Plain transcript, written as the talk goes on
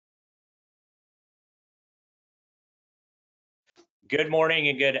Good morning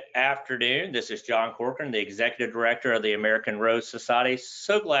and good afternoon. This is John Corcoran, the Executive Director of the American Rose Society.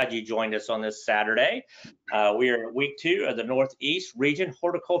 So glad you joined us on this Saturday. We are at week 2 of the Northeast Region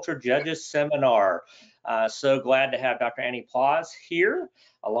Horticulture Judges Seminar. So glad to have Dr. Annie Plaus here,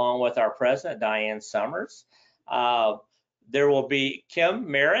 along with our president, Diane Summers. There will be Kim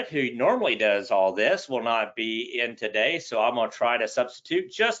Merritt, who normally does all this, will not be in today. So I'm going to try to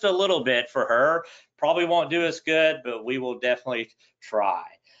substitute just a little bit for her. Probably won't do as good, but we will definitely try.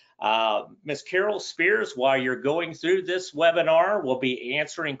 Ms. Carol Spears, while you're going through this webinar, will be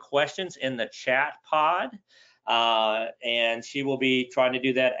answering questions in the chat pod. And she will be trying to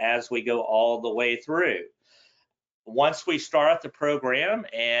do that as we go all the way through. Once we start the program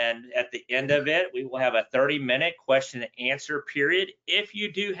and at the end of it, we will have a 30-minute question and answer period. If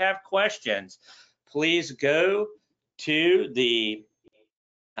you do have questions, please go to the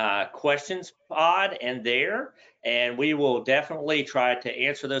questions pod and we will definitely try to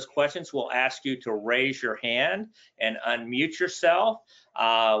answer those questions. We'll ask you to raise your hand and unmute yourself.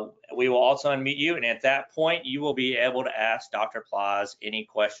 We will also unmute you, and at that point, you will be able to ask Dr. Plaus any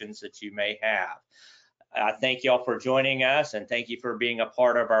questions that you may have. Thank you all for joining us, and thank you for being a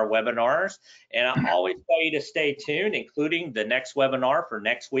part of our webinars. And I always tell you to stay tuned, including the next webinar for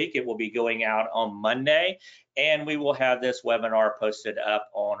next week. It will be going out on Monday, and we will have this webinar posted up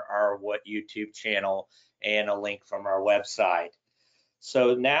on our YouTube channel and a link from our website.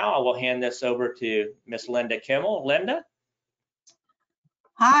 So now I will hand this over to Miss Linda Kimmel. Linda?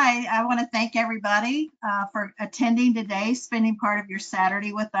 Hi, I want to thank everybody for attending today, spending part of your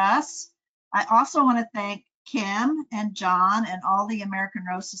Saturday with us. I also want to thank Kim and John and all the American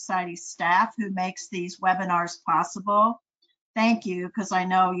Rose Society staff who makes these webinars possible. Thank you, because I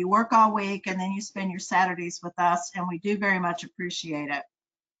know you work all week and then you spend your Saturdays with us, and we do very much appreciate it.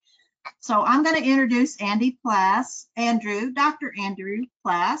 So I'm going to introduce Dr. Andrew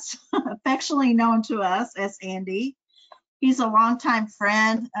Plaus, affectionately known to us as Andy. He's a longtime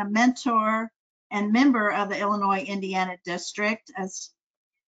friend, a mentor, and member of the Illinois-Indiana District.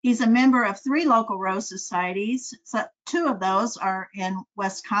 He's a member of 3 local rose societies. So 2 of those are in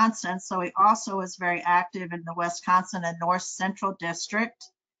Wisconsin. So he also is very active in the Wisconsin and North Central District.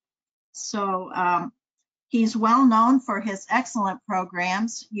 So he's well known for his excellent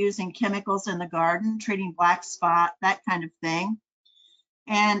programs using chemicals in the garden, treating black spot, that kind of thing,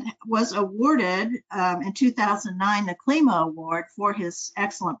 and was awarded in 2009 the Klima Award for his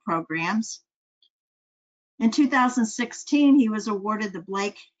excellent programs. In 2016, he was awarded the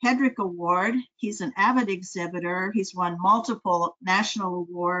Blake Hedrick Award. He's an avid exhibitor. He's won multiple national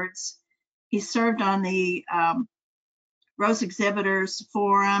awards. He served on the Rose Exhibitors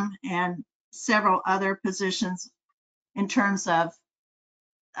Forum and several other positions in terms of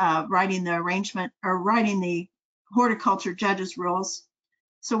writing the horticulture judges rules.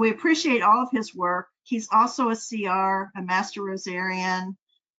 So we appreciate all of his work. He's also a CR, a Master Rosarian,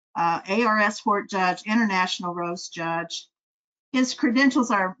 ARS Hort Judge, International Rose Judge. His credentials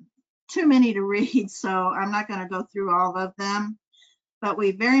are too many to read, so I'm not going to go through all of them, but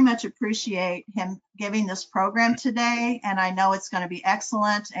we very much appreciate him giving this program today, and I know it's going to be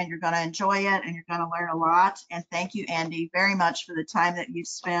excellent, and you're going to enjoy it, and you're going to learn a lot. And thank you, Andy, very much for the time that you've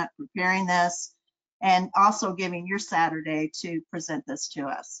spent preparing this and also giving your Saturday to present this to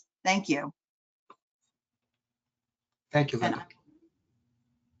us. Thank you. Thank you, Linda.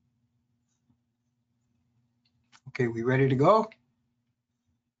 Okay, we ready to go?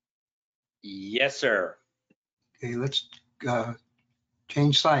 Yes, sir. Okay, let's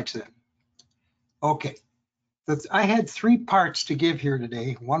change slides then. Okay, I had 3 parts to give here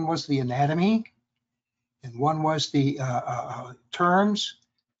today. One was the anatomy, and one was the terms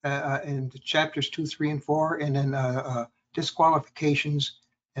in the chapters 2, 3, and 4, and then disqualifications,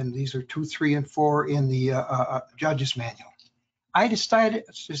 and these are 2, 3, and 4 in the judge's manual. I decided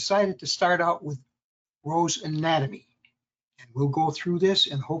to start out with rose anatomy, and we'll go through this,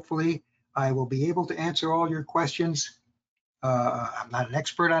 and hopefully I will be able to answer all your questions. I'm not an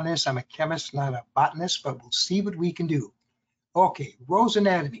expert on this. I'm a chemist, not a botanist, but we'll see what we can do. Okay, rose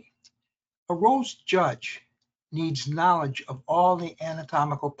anatomy. A rose judge needs knowledge of all the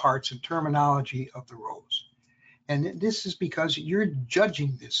anatomical parts and terminology of the rose. And this is because you're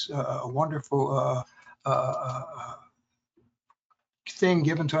judging this wonderful thing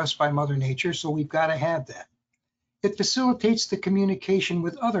given to us by Mother Nature, so we've got to have that. It facilitates the communication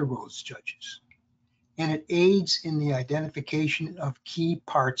with other rose judges, and it aids in the identification of key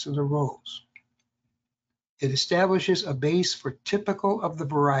parts of the rose. It establishes a base for typical of the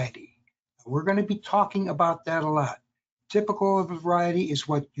variety. We're going to be talking about that a lot. Typical of the variety is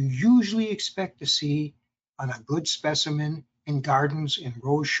what you usually expect to see on a good specimen in gardens, in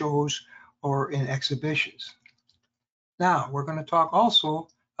rose shows, or in exhibitions. Now, we're going to talk also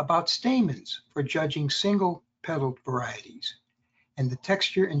about stamens for judging single petaled varieties, and the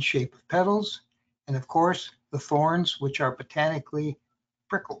texture and shape of petals, and of course, the thorns, which are botanically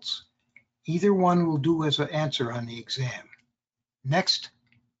prickles. Either one will do as an answer on the exam. Next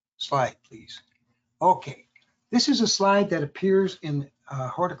slide, please. Okay, this is a slide that appears in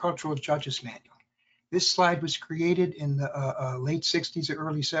Horticultural Judges Manual. This slide was created in the late 60s or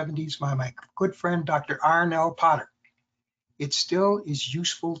early 70s by my good friend, Dr. Arnell Potter. It still is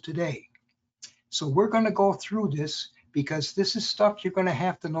useful today. So we're going to go through this because this is stuff you're going to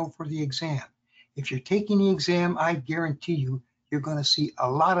have to know for the exam. If you're taking the exam, I guarantee you, you're going to see a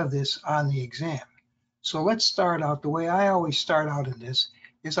lot of this on the exam. So let's start out. The way I always start out in this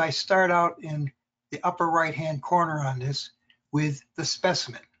is I start out in the upper right-hand corner on this with the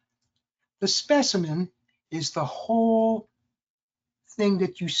specimen. The specimen is the whole thing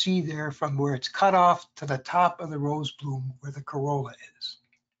that you see there from where it's cut off to the top of the rose bloom where the corolla is.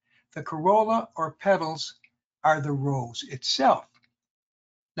 The corolla or petals are the rose itself.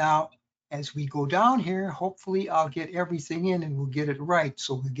 Now, as we go down here, hopefully I'll get everything in and we'll get it right.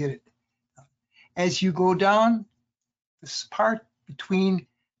 So we'll get it. As you go down, this part between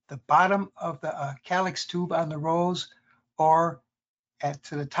the bottom of the calyx tube on the rose or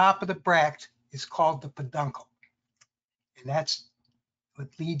to the top of the bract is called the peduncle. And that's what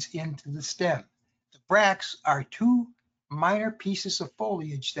leads into the stem. The bracts are two minor pieces of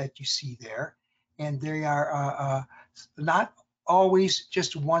foliage that you see there, and they are not always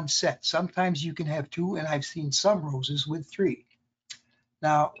just one set. Sometimes you can have two, and I've seen some roses with three.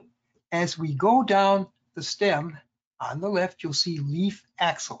 Now, as we go down the stem, on the left, you'll see leaf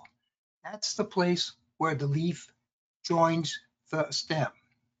axil. That's the place where the leaf joins the stem.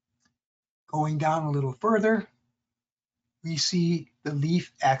 Going down a little further, we see the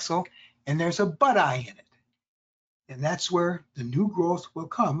leaf axil, and there's a bud eye in it. And that's where the new growth will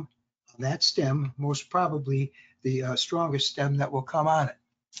come on that stem, most probably the strongest stem that will come on it.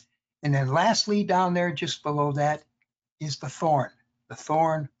 And then lastly, down there just below that is the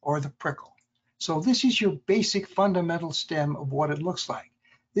thorn or the prickle. So this is your basic fundamental stem of what it looks like.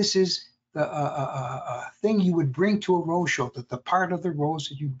 This is the thing you would bring to a rose show, the part of the rose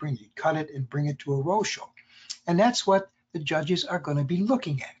that you bring. You cut it and bring it to a rose show. And that's what the judges are going to be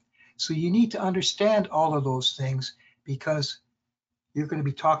looking at. So you need to understand all of those things because you're going to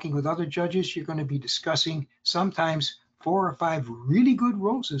be talking with other judges. You're going to be discussing sometimes 4 or 5 really good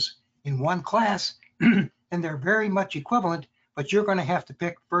roses in one class, and they're very much equivalent, but you're going to have to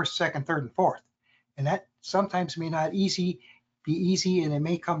pick first, second, third, and fourth. And that sometimes may not be easy, and it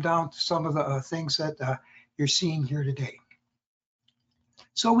may come down to some of the things that you're seeing here today.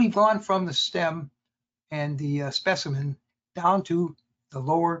 So we've gone from the stem and the specimen down to the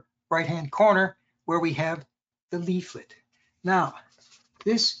lower right-hand corner where we have the leaflet. Now,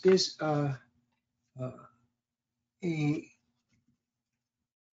 this is a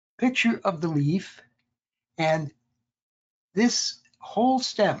picture of the leaf, and this whole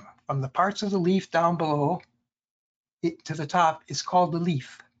stem from the parts of the leaf down below to the top is called the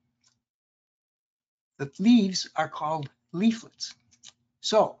leaf. The leaves are called leaflets.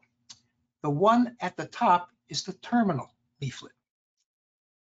 So the one at the top is the terminal leaflet,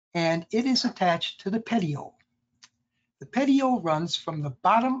 and it is attached to the petiole. The petiole runs from the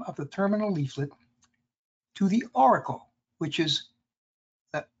bottom of the terminal leaflet to the auricle, which is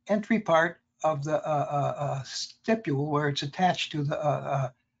the entry part of the stipule where it's attached to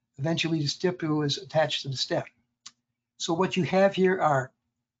the, eventually the stipule is attached to the stem. So what you have here are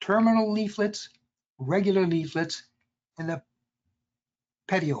terminal leaflets, regular leaflets, and the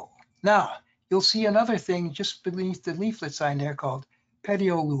petiole. Now, you'll see another thing just beneath the leaflet sign there called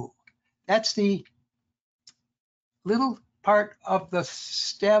petiolule. That's the little part of the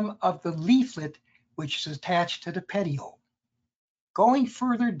stem of the leaflet which is attached to the petiole. Going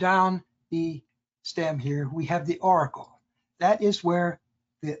further down the stem here, we have the auricle. That is where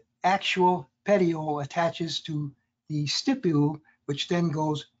the actual petiole attaches to the stipule, which then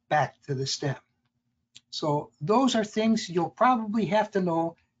goes back to the stem. So those are things you'll probably have to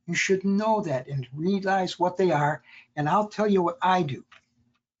know. You should know that and realize what they are. And I'll tell you what I do.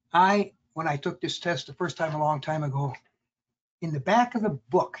 When I took this test the first time a long time ago, in the back of the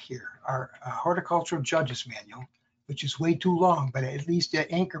book here, our Horticultural Judges Manual, which is way too long, but at least the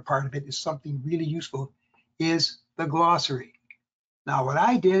anchor part of it is something really useful, is the glossary. Now, what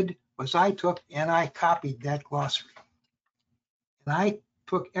I did was I took and I copied that glossary. And I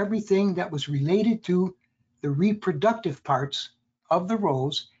took everything that was related to the reproductive parts of the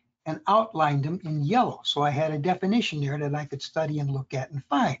rose, and outlined them in yellow. So I had a definition there that I could study and look at and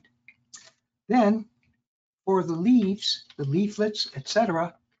find. Then for the leaves, the leaflets,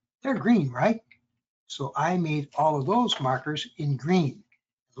 etc., they're green, right? So I made all of those markers in green.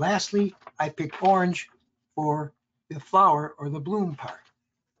 Lastly, I picked orange for the flower or the bloom part.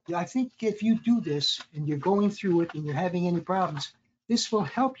 Yeah, I think if you do this and you're going through it and you're having any problems, this will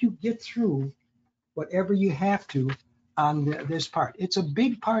help you get through whatever you have to on this part. It's a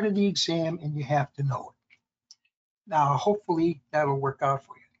big part of the exam and you have to know it. Now, hopefully that'll work out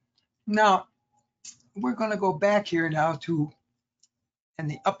for you. Now, we're going to go back here now to in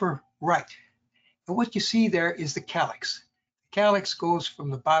the upper right. And what you see there is the calyx. The calyx goes from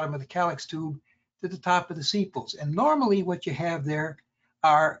the bottom of the calyx tube to the top of the sepals. And normally what you have there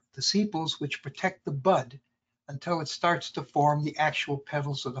are the sepals which protect the bud until it starts to form the actual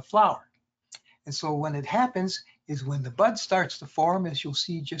petals of the flower. And so when it happens is when the bud starts to form, as you'll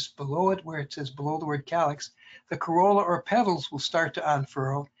see just below it where it says below the word calyx, the corolla or petals will start to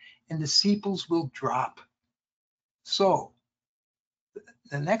unfurl and the sepals will drop. So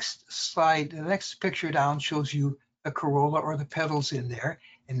the next slide, the next picture down shows you the corolla or the petals in there.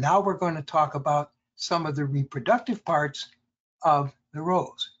 And now we're going to talk about some of the reproductive parts of the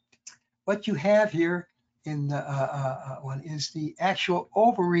rose. What you have here in the one is the actual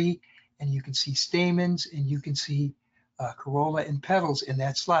ovary, and you can see stamens and you can see corolla and petals in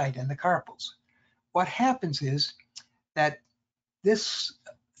that slide and the carpels. What happens is that this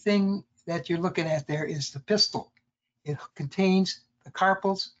thing that you're looking at there is the pistil. It contains the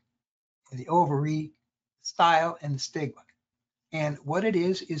carpels and the ovary, style, and the stigma. And what it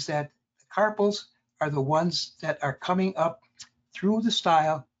is that the carpels are the ones that are coming up through the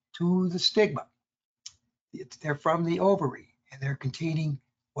style to the stigma. They're from the ovary and they're containing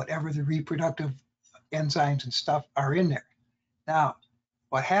whatever the reproductive enzymes and stuff are in there. Now,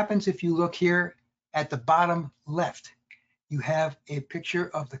 what happens if you look here at the bottom left, you have a picture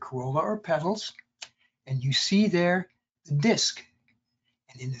of the corolla or petals, and you see there the disc.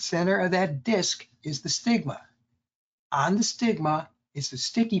 And in the center of that disc is the stigma. On the stigma is the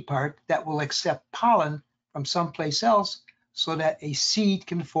sticky part that will accept pollen from someplace else so that a seed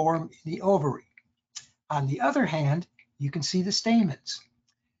can form in the ovary. On the other hand, you can see the stamens.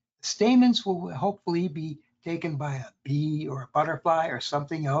 The stamens will hopefully be taken by a bee or a butterfly or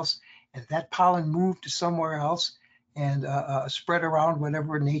something else, and that pollen moved to somewhere else and spread around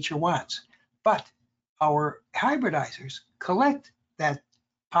whatever nature wants. But our hybridizers collect that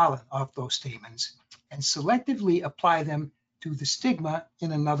pollen off those stamens and selectively apply them to the stigma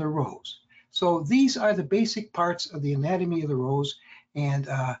in another rose. So these are the basic parts of the anatomy of the rose. And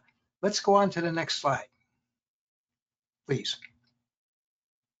let's go on to the next slide, please.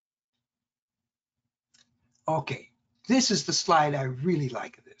 Okay, this is the slide I really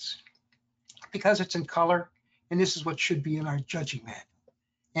like of this because it's in color, and this is what should be in our judging manual.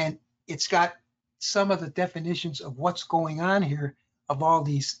 And it's got some of the definitions of what's going on here of all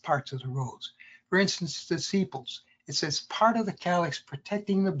these parts of the rose. For instance, the sepals. It says part of the calyx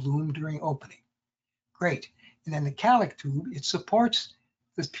protecting the bloom during opening. Great. And then the calyx tube, it supports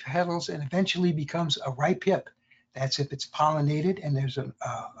the petals and eventually becomes a ripe hip. That's if it's pollinated and there's a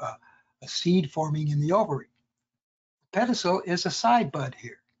seed forming in the ovary. The pedicel is a side bud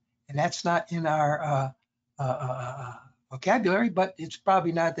here, and that's not in our vocabulary, but it's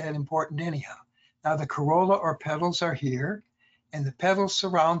probably not that important anyhow. Now the corolla or petals are here, and the petals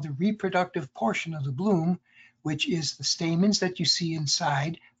surround the reproductive portion of the bloom, which is the stamens that you see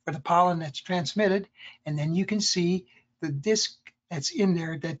inside for the pollen that's transmitted. And then you can see the disc that's in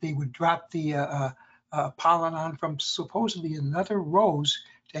there that they would drop the pollen on from supposedly another rose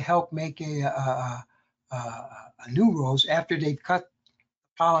to help make a new rose after they've cut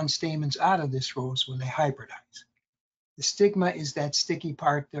pollen stamens out of this rose when they hybridize. The stigma is that sticky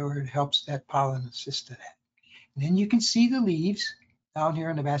part there where it helps that pollen assist to that. And then you can see the leaves down here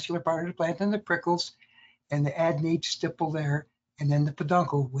in the vascular part of the plant and the prickles and the adnate stipple there, and then the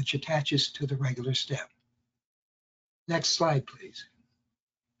peduncle, which attaches to the regular stem. Next slide, please.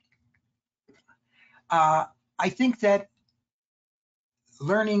 I think that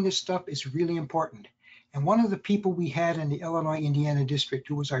learning this stuff is really important. And one of the people we had in the Illinois-Indiana district,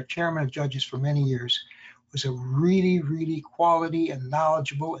 who was our chairman of judges for many years, was a really, really quality and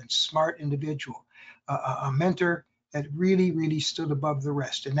knowledgeable and smart individual, a mentor that really, really stood above the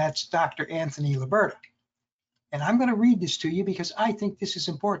rest. And that's Dr. Anthony Liberta. And I'm going to read this to you because I think this is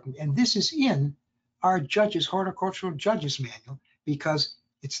important. And this is in our judges, horticultural judges manual, because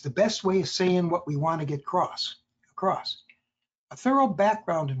it's the best way of saying what we want to get across. A thorough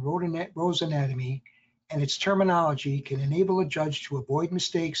background in rose anatomy and its terminology can enable a judge to avoid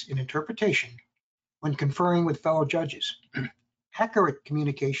mistakes in interpretation when conferring with fellow judges. Accurate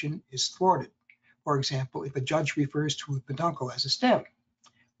communication is thwarted. For example, if a judge refers to a peduncle as a stem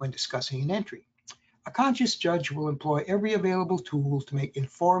when discussing an entry. A conscious judge will employ every available tool to make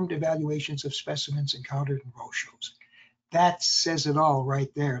informed evaluations of specimens encountered in row shows. That says it all right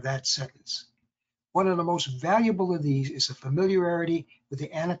there, that sentence. One of the most valuable of these is a familiarity with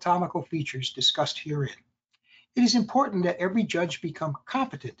the anatomical features discussed herein. It is important that every judge become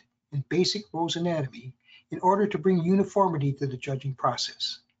competent in basic rose anatomy in order to bring uniformity to the judging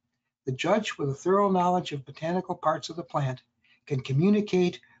process. The judge with a thorough knowledge of botanical parts of the plant can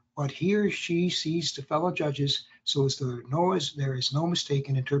communicate what he or she sees to fellow judges so as there is no mistake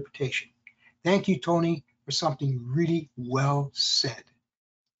in interpretation. Thank you, Tony, for something really well said.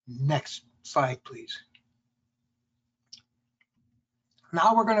 Next slide, please.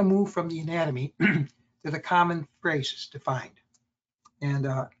 Now we're going to move from the anatomy to the common phrases defined. And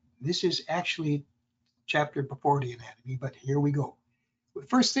this is actually chapter before the anatomy, but here we go. The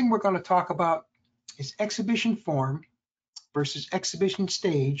first thing we're going to talk about is exhibition form versus exhibition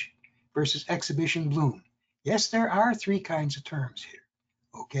stage versus exhibition bloom. Yes, there are three kinds of terms here,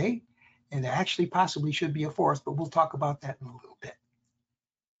 okay? And there actually possibly should be a fourth, but we'll talk about that in a little bit.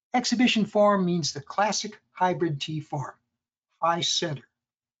 Exhibition form means the classic hybrid tea form. High center,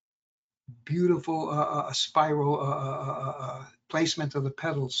 beautiful spiral placement of the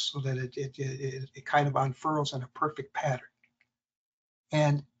petals so that it kind of unfurls in a perfect pattern.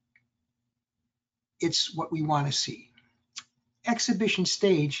 And it's what we want to see. Exhibition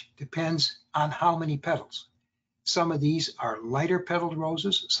stage depends on how many petals. Some of these are lighter petaled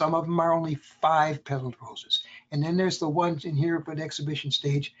roses. Some of them are only 5 petaled roses. And then there's the ones in here for the exhibition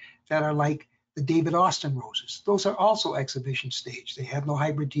stage that are like the David Austin roses. Those are also exhibition stage. They have no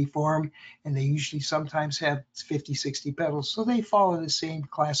hybrid tea form, and they usually sometimes have 50, 60 petals. So they fall in the same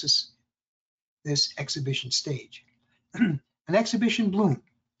class as this exhibition stage. An exhibition bloom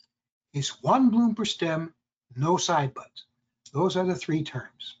is 1 bloom per stem, no side buds. Those are the 3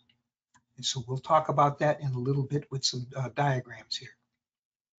 terms. And so we'll talk about that in a little bit with some diagrams here.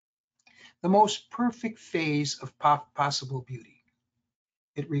 The most perfect phase of possible beauty.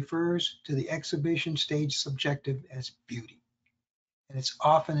 It refers to the exhibition stage subjective as beauty. And it's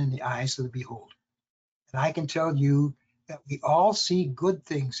often in the eyes of the beholder. And I can tell you that we all see good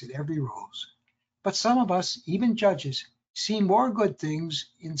things in every rose. But some of us, even judges, see more good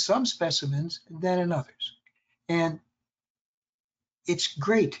things in some specimens than in others. And it's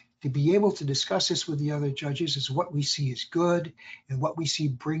great to be able to discuss this with the other judges as what we see is good and what we see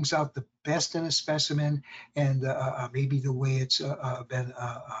brings out the best in a specimen and maybe the way it's been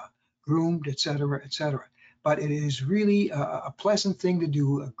groomed, et cetera, et cetera. But it is really a pleasant thing to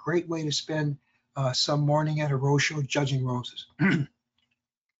do, a great way to spend some morning at a rose show judging roses.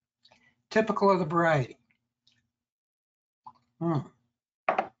 Typical of the variety.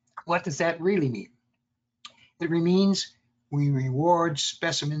 What does that really mean? It means we reward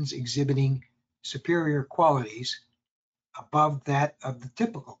specimens exhibiting superior qualities above that of the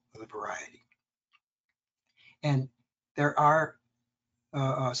typical of the variety. And there are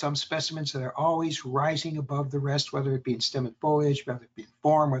some specimens that are always rising above the rest, whether it be in stem and foliage, whether it be in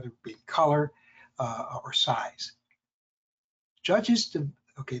form, whether it be in color or size. Judges,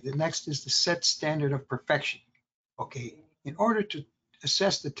 okay, the next is the set standard of perfection. Okay, in order to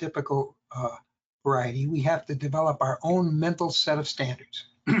assess the typical variety, we have to develop our own mental set of standards.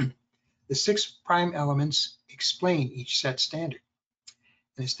 The 6 prime elements explain each set standard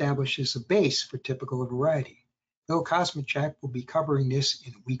and establishes a base for typical of variety. Bill Kosmachak will be covering this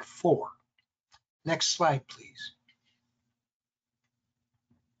in week 4. Next slide, please.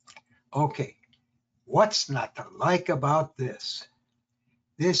 Okay, what's not to like about this?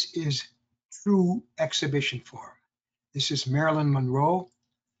 This is true exhibition form. This is Marilyn Monroe.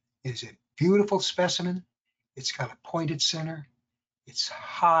 It is a beautiful specimen. It's got a pointed center. It's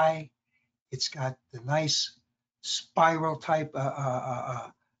high. It's got the nice spiral type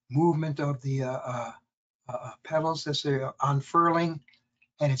movement of the petals as they're unfurling,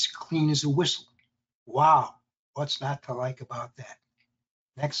 and it's clean as a whistle. Wow, what's not to like about that?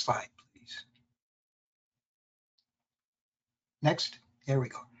 Next slide, please. Next, there we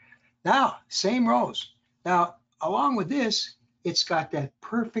go. Now, same rose. Now, along with this, it's got that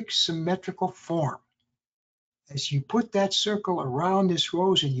perfect symmetrical form. As you put that circle around this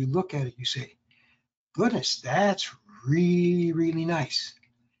rose and you look at it, you say, goodness, that's really, really nice.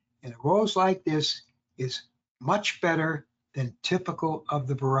 And a rose like this is much better than typical of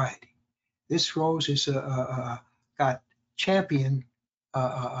the variety. This rose is got champion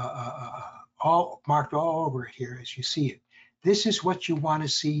all marked all over it here as you see it. This is what you want to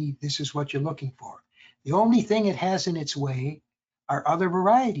see. This is what you're looking for. The only thing it has in its way are other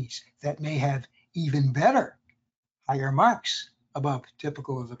varieties that may have even better, higher marks above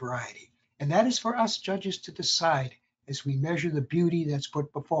typical of the variety. And that is for us judges to decide as we measure the beauty that's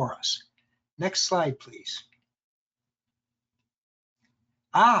put before us. Next slide, please.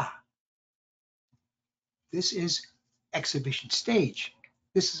 This is exhibition stage.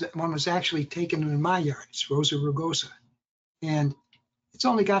 This one was actually taken in my yard. It's Rosa rugosa. And it's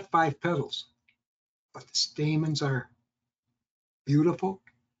only got 5 petals, but the stamens are beautiful.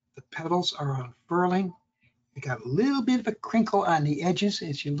 The petals are unfurling. It got a little bit of a crinkle on the edges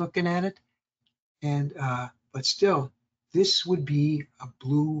as you're looking at it. And but still, this would be a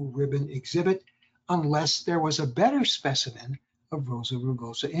blue ribbon exhibit unless there was a better specimen of Rosa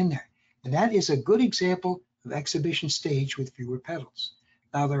rugosa in there. And that is a good example of exhibition stage with fewer petals.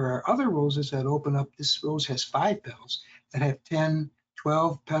 Now there are other roses that open up. This rose has 5 petals that have 10,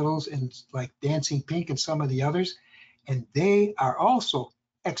 12 petals, and like dancing pink and some of the others. And they are also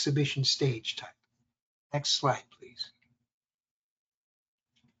exhibition stage type. Next slide, please.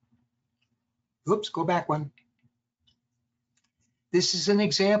 Oops, go back one. This is an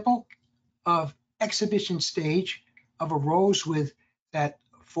example of exhibition stage of a rose with that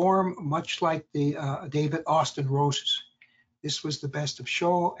form much like the David Austin roses. This was the best of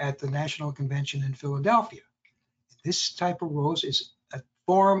show at the National Convention in Philadelphia. This type of rose is a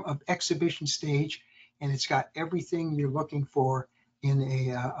form of exhibition stage, and it's got everything you're looking for in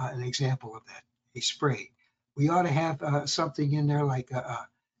an example of that, a spray. We ought to have something in there like a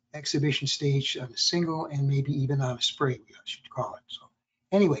exhibition stage on a single and maybe even on a spray, we should call it. So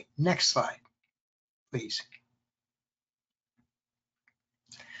anyway, next slide, please.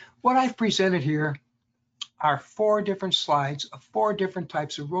 What I've presented here are 4 different slides of 4 different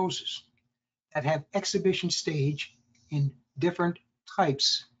types of roses that have exhibition stage in different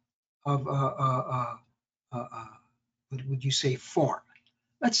types of, what would you say, form.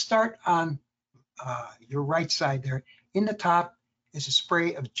 Let's start on your right side there. In the top is a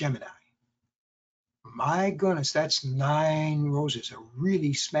spray of Gemini. My goodness, that's 9 roses, a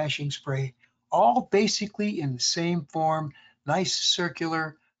really smashing spray, all basically in the same form, nice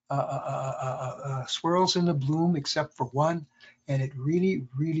circular swirls in the bloom except for one, and it really,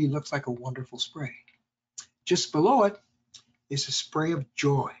 really looks like a wonderful spray. Just below it is a spray of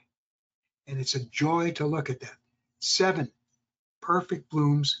Joy, and it's a joy to look at that. 7 perfect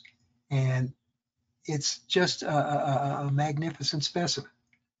blooms, and it's just a magnificent specimen.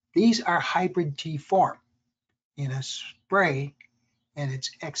 These are hybrid tea form in a spray, and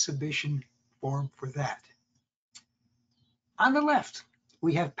it's exhibition form for that. On the left,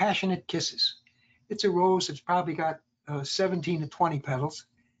 we have Passionate Kisses. It's a rose that's probably got 17 to 20 petals.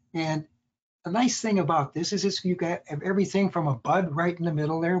 And the nice thing about this is you got everything from a bud right in the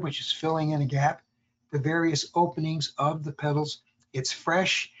middle there, which is filling in a gap, the various openings of the petals. It's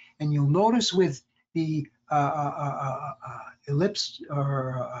fresh, and you'll notice with the ellipse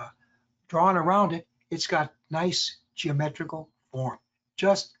or drawn around it, it's got nice geometrical form.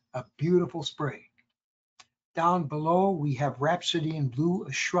 Just a beautiful spray. Down below, we have Rhapsody in Blue,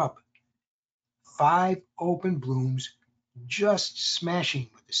 a shrub. 5 open blooms, just smashing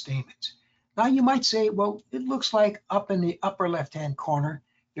with the stamens. Now you might say, well, it looks like up in the upper left-hand corner,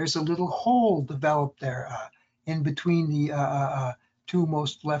 there's a little hole developed there in between the 2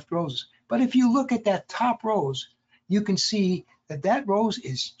 most left roses. But if you look at that top rose, you can see that that rose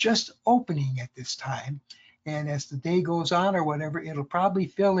is just opening at this time. And as the day goes on or whatever, it'll probably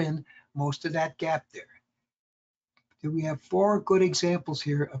fill in most of that gap there. We have 4 good examples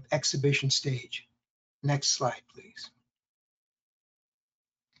here of exhibition stage. Next slide, please.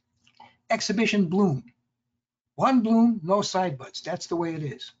 Exhibition bloom. 1 bloom, no side buds. That's the way it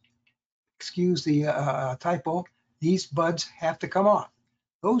is. Excuse the typo. These buds have to come off.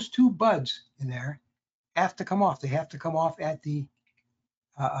 Those 2 buds in there have to come off. They have to come off at the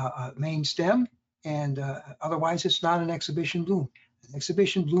main stem, and otherwise it's not an exhibition bloom. An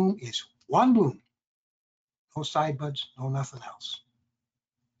exhibition bloom is 1 bloom. No side buds, no nothing else.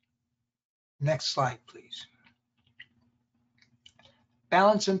 Next slide, please.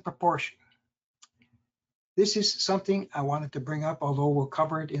 Balance and proportion. This is something I wanted to bring up, although we'll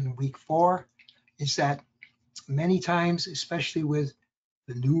cover it in week 4, is that many times, especially with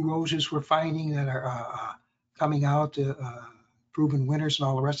the new roses we're finding that are coming out, proven winners and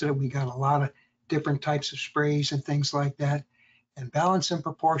all the rest of it, we got a lot of different types of sprays and things like that. And balance and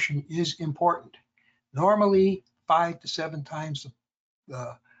proportion is important. Normally, 5 to 7 times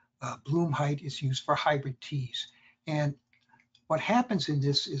the bloom height is used for hybrid teas. And what happens in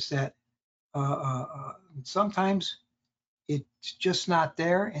this is that sometimes it's just not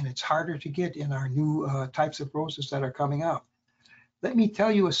there, and it's harder to get in our new types of roses that are coming out. Let me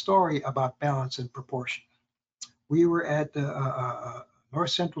tell you a story about balance and proportion. We were at the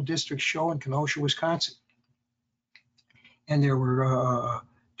North Central District show in Kenosha, Wisconsin, and there were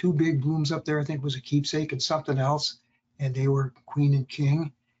two big blooms up there. I think it was a keepsake and something else, and they were queen and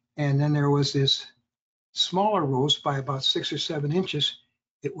king. And then there was this smaller rose by about 6 or 7 inches.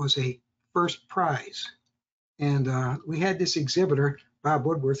 It was a first prize. And we had this exhibitor, Bob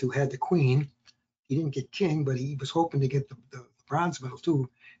Woodworth, who had the queen. He didn't get king, but he was hoping to get the bronze medal too,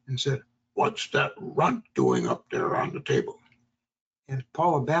 and said, "What's that runt doing up there on the table?" And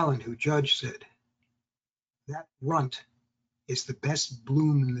Paula Ballin, who judged, said, "That runt is the best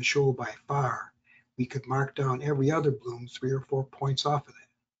bloom in the show by far. We could mark down every other bloom 3 or 4 points off of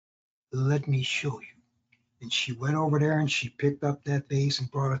that. Let me show you." And she went over there and she picked up that vase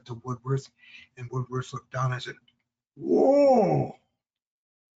and brought it to Woodworth. And Woodworth looked down and said, "Whoa,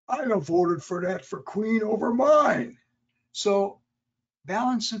 I'd have voted for that for queen over mine." So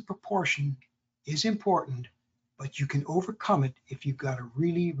balance and proportion is important, but you can overcome it if you've got a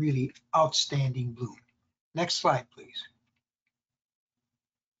really, really outstanding bloom. Next slide, please.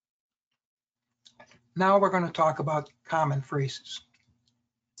 Now we're going to talk about common phrases.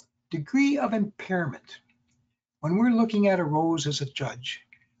 Degree of impairment. When we're looking at a rose as a judge,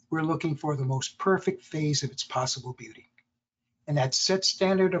 we're looking for the most perfect phase of its possible beauty. And that set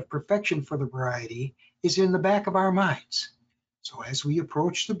standard of perfection for the variety is in the back of our minds. So as we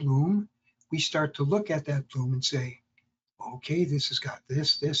approach the bloom, we start to look at that bloom and say, okay, this has got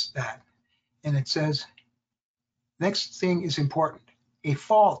this, this, that. And it says, next thing is important. A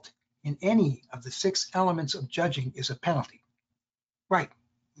fault in any of the 6 elements of judging is a penalty. Right,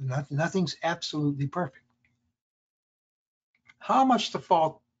 nothing's absolutely perfect. How much the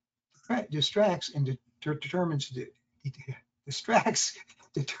fault distracts determines the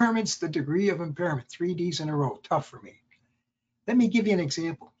degree of impairment. 3 Ds in a row, tough for me. Let me give you an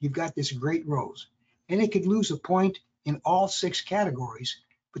example. You've got this great rose, and it could lose a point in all 6 categories,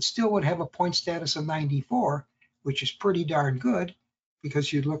 but still would have a point status of 94, which is pretty darn good,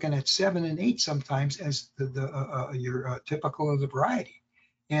 because you're looking at 7 and 8 sometimes as your typical of the variety.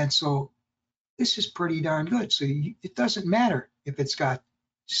 And so this is pretty darn good. So it doesn't matter if it's got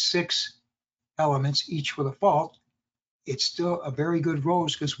 6 elements, each with a fault. It's still a very good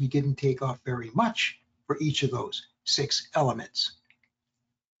rose because we didn't take off very much for each of those 6 elements.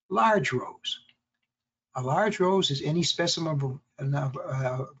 Large rose. A large rose is any specimen of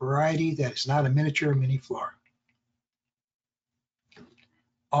a variety that is not a miniature or mini flora.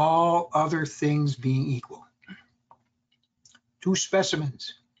 All other things being equal. 2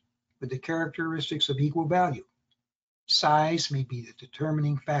 specimens with the characteristics of equal value. Size may be the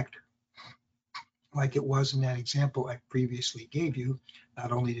determining factor. Like it was in that example I previously gave you,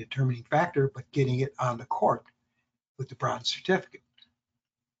 not only the determining factor, but getting it on the court with the bronze certificate.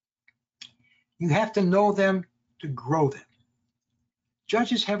 You have to know them to grow them.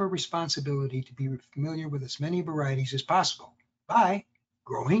 Judges have a responsibility to be familiar with as many varieties as possible by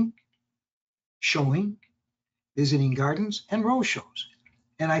growing, showing, visiting gardens, and rose shows.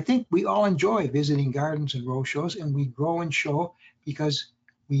 And I think we all enjoy visiting gardens and rose shows, and we grow and show because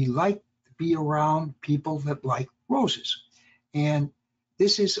we like to be around people that like roses. And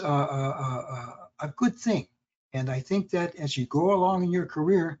this is a good thing. And I think that as you go along in your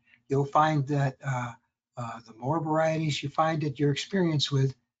career, you'll find that the more varieties you find that you're experienced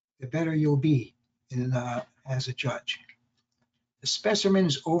with, the better you'll be as a judge. The specimen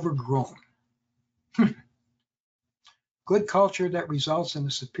is overgrown. Good culture that results in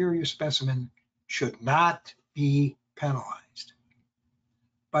a superior specimen should not be penalized,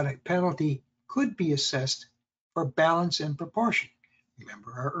 but a penalty could be assessed for balance and proportion.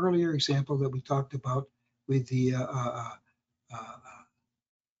 Remember our earlier example that we talked about with the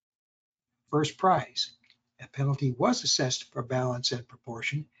first prize. A penalty was assessed for balance and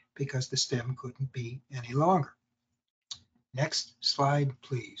proportion because the stem couldn't be any longer. Next slide,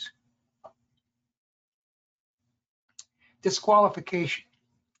 please. Disqualification.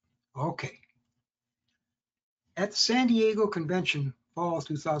 Okay. At the San Diego Convention, fall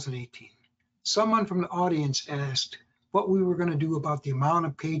 2018, someone from the audience asked what we were going to do about the amount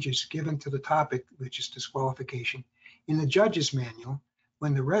of pages given to the topic, which is disqualification, in the judge's manual,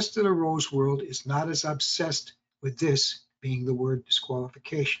 when the rest of the rose world is not as obsessed with this being the word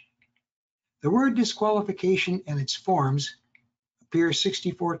disqualification. The word disqualification and its forms appear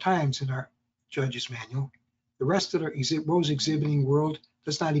 64 times in our judge's manual. The rest of the rose exhibiting world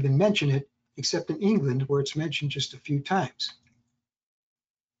does not even mention it, except in England, where it's mentioned just a few times.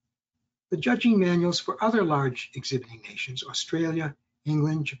 The judging manuals for other large exhibiting nations, Australia,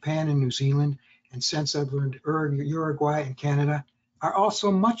 England, Japan, and New Zealand, and since I've learned Uruguay and Canada, are also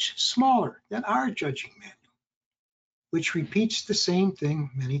much smaller than our judging manual, which repeats the same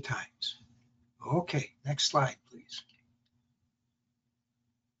thing many times. Okay, next slide, please.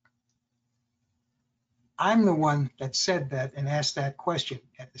 I'm the one that said that and asked that question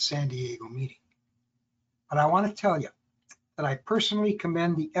at the San Diego meeting. But I want to tell you that I personally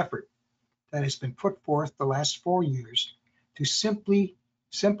commend the effort that has been put forth the last 4 years to simply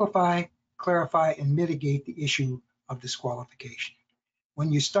simplify, clarify, and mitigate the issue of disqualification.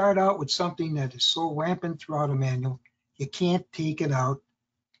 When you start out with something that is so rampant throughout a manual, you can't take it out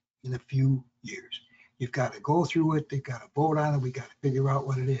in a few years. You've got to go through it, they've got to vote on it, we got to figure out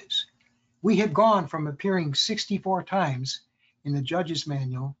what it is. We had gone from appearing 64 times in the judge's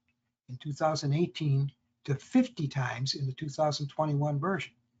manual in 2018 to 50 times in the 2021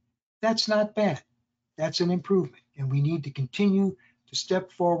 version. That's not bad. That's an improvement, and we need to continue to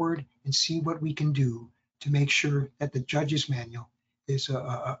step forward and see what we can do to make sure that the judge's manual is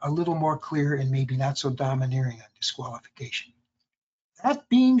a little more clear and maybe not so domineering on disqualification. That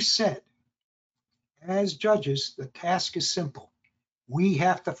being said, as judges, the task is simple. We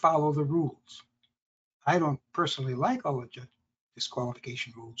have to follow the rules. I don't personally like all the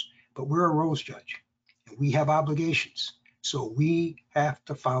disqualification rules, but we're a rules judge, and we have obligations, so we have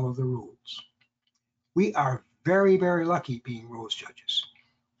to follow the rules. We are very, very lucky being rose judges.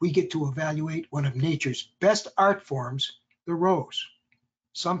 We get to evaluate one of nature's best art forms, the rose,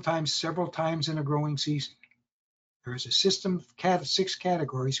 sometimes several times in a growing season. There is a system of 6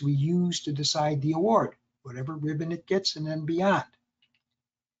 categories we use to decide the award, whatever ribbon it gets and then beyond.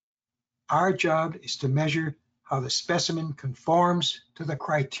 Our job is to measure how the specimen conforms to the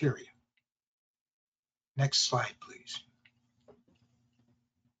criteria. Next slide, please.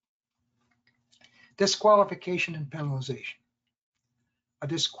 Disqualification and penalization. A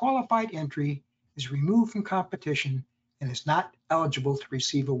disqualified entry is removed from competition and is not eligible to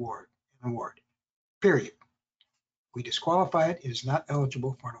receive an award. Period. We disqualify it, it is not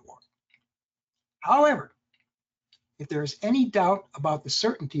eligible for an award. However, if there is any doubt about the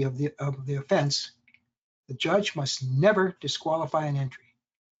certainty of the offense, the judge must never disqualify an entry.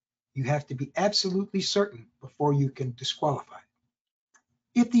 You have to be absolutely certain before you can disqualify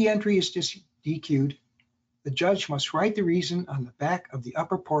it. If the entry is DQ'd, the judge must write the reason on the back of the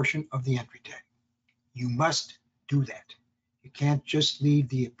upper portion of the entry tag. You must do that. You can't just leave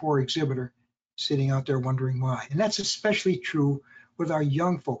the poor exhibitor sitting out there wondering why. And that's especially true with our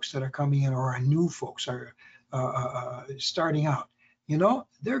young folks that are coming in, or our new folks are starting out. You know,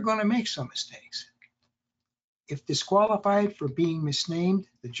 they're going to make some mistakes. If disqualified for being misnamed,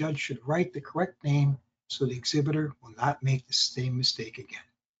 the judge should write the correct name so the exhibitor will not make the same mistake again.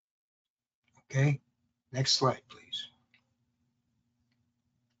 Okay, next slide, please.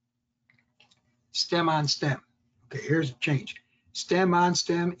 Stem on stem. Okay, here's a change. Stem on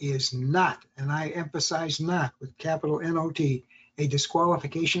stem is not, and I emphasize not with capital N-O-T, a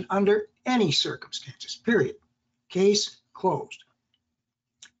disqualification under any circumstances, period. Case closed.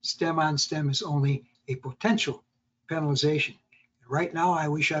 Stem on stem is only a potential penalization. Right now, I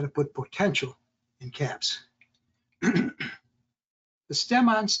wish I'd have put potential in caps. The stem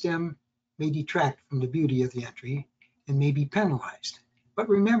on stem may detract from the beauty of the entry and may be penalized. But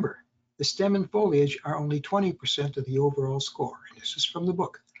remember, the stem and foliage are only 20% of the overall score, and this is from the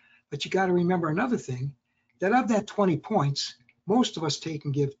book. But you got to remember another thing, that of that 20 points, most of us take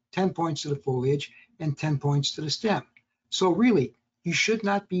and give 10 points to the foliage and 10 points to the stem. So really, you should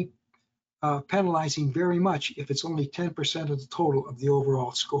not be penalizing very much if it's only 10% of the total of the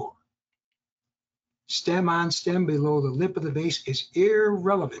overall score. Stem on stem below the lip of the vase is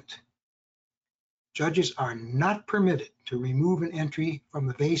irrelevant. Judges are not permitted to remove an entry from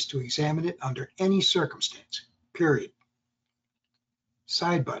the vase to examine it under any circumstance, period.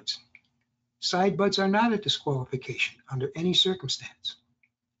 Side buds. Side buds are not a disqualification under any circumstance.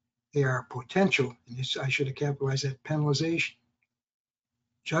 They are potential, and this, I should have capitalized that, penalization.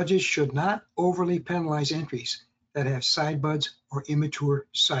 Judges should not overly penalize entries that have side buds or immature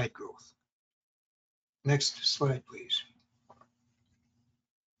side growth. Next slide, please.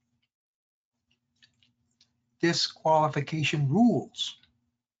 Disqualification rules.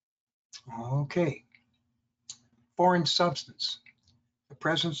 Okay. Foreign substance. The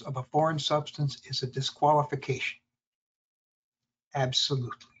presence of a foreign substance is a disqualification.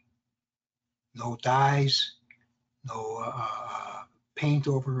 Absolutely. No dyes, no paint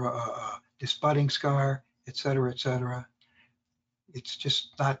over this budding scar, etc., etc. It's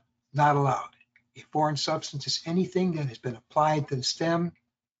just not allowed. A foreign substance is anything that has been applied to the stem,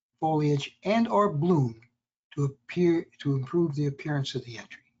 foliage, and or bloom to improve the appearance of the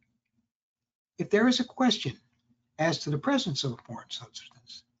entry. If there is a question as to the presence of a foreign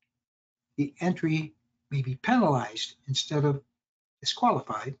substance, the entry may be penalized instead of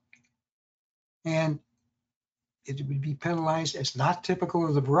disqualified, and it would be penalized as not typical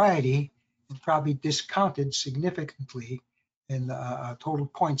of the variety and probably discounted significantly in total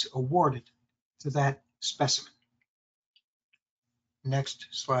points awarded to that specimen. Next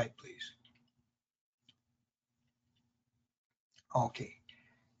slide, please. Okay,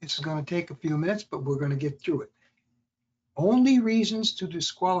 this is going to take a few minutes, but we're going to get through it. Only reasons to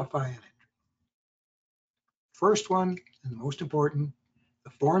disqualify an entry. First one, and the most important,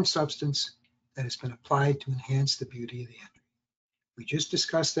 the foreign substance that has been applied to enhance the beauty of the entry. We just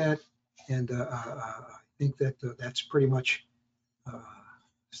discussed that, and I think that that's pretty much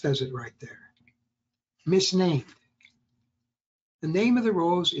says it right there. Misnamed. The name of the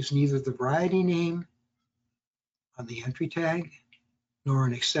rose is neither the variety name on the entry tag nor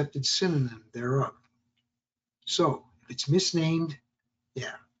an accepted synonym thereof. So if it's misnamed,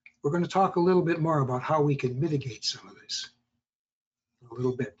 yeah, we're going to talk a little bit more about how we can mitigate some of this a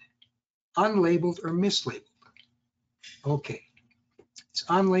little bit. Unlabeled or mislabeled. Okay, it's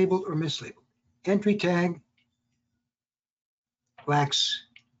unlabeled or mislabeled. Entry tag lacks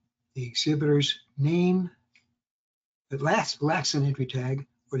the exhibitor's name. It lacks an entry tag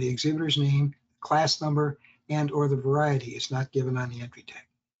or the exhibitor's name, class number, and or the variety is not given on the entry tag.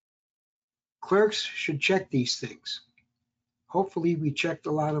 Clerks should check these things. Hopefully we checked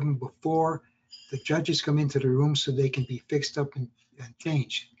a lot of them before the judges come into the room so they can be fixed up and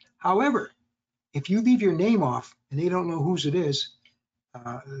changed. However, if you leave your name off and they don't know whose it is,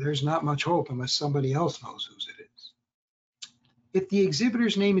 there's not much hope unless somebody else knows whose it is. If the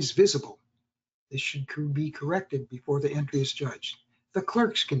exhibitor's name is visible, this should be corrected before the entry is judged. The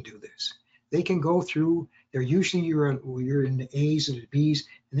clerks can do this. They can go through, they're usually you're in the A's and the B's,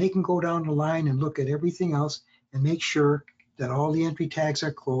 and they can go down the line and look at everything else and make sure that all the entry tags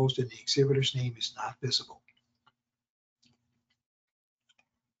are closed and the exhibitor's name is not visible.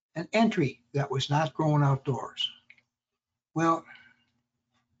 An entry that was not grown outdoors. Well,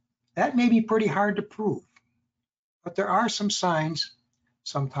 that may be pretty hard to prove, but there are some signs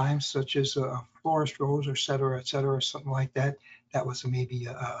sometimes, such as a florist rose or et cetera, something like that, that was maybe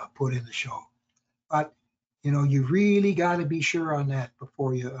put in the show. But, you know, you really got to be sure on that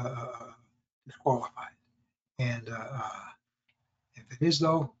before you disqualify it. And if it is,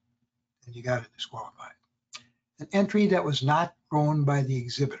 though, then you got to disqualify it. An entry that was not grown by the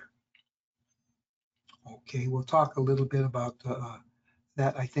exhibitor. Okay, we'll talk a little bit about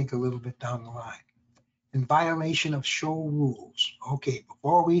that, I think, a little bit down the line. In violation of show rules. Okay,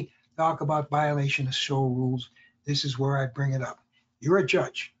 before we talk about violation of show rules, this is where I bring it up. You're a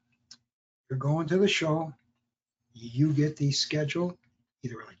judge. You're going to the show. You get the schedule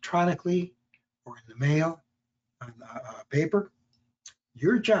either electronically or in the mail on paper.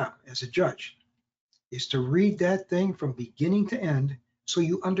 Your job as a judge is to read that thing from beginning to end so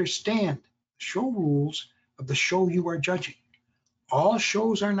you understand the show rules of the show you are judging. All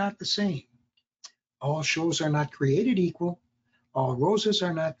shows are not the same. All shows are not created equal. All roses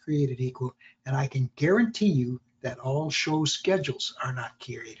are not created equal. And I can guarantee you that all show schedules are not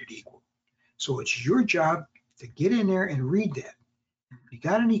created equal. So it's your job to get in there and read that. If you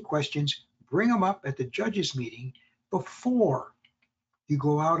got any questions, bring them up at the judges meeting before you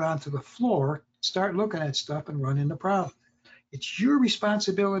go out onto the floor, start looking at stuff and run into problems. It's your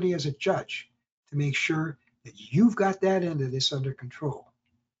responsibility as a judge to make sure that you've got that end of this under control.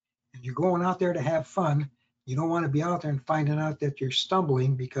 And you're going out there to have fun. You don't want to be out there and finding out that you're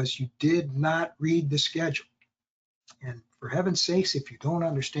stumbling because you did not read the schedule. And for heaven's sakes, if you don't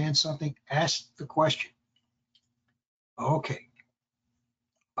understand something, ask the question. Okay.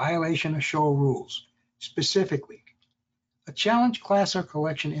 Violation of show rules. Specifically, a challenge class or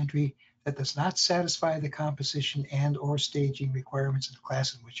collection entry that does not satisfy the composition and or staging requirements of the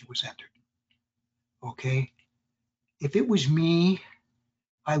class in which it was entered. Okay. If it was me,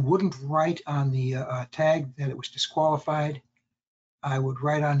 I wouldn't write on the tag that it was disqualified. I would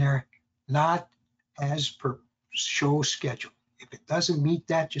write on there, not as per show schedule. If it doesn't meet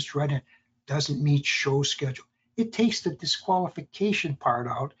that, just write it, doesn't meet show schedule. It takes the disqualification part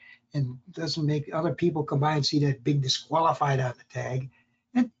out and doesn't make other people come by and see that big disqualified on the tag.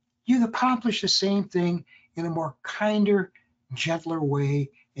 And you accomplish the same thing in a more kinder, gentler way,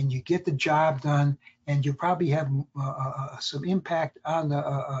 and you get the job done, and you probably have some impact on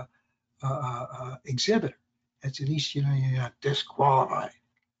the exhibitor. That's at least, you know, you're not disqualified.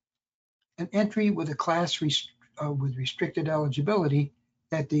 An entry with a class with restricted eligibility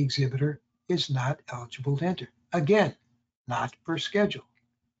that the exhibitor is not eligible to enter. Again, not per schedule.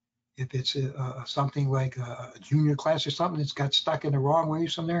 If it's something like a junior class or something that's got stuck in the wrong way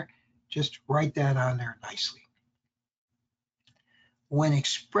somewhere, just write that on there nicely. When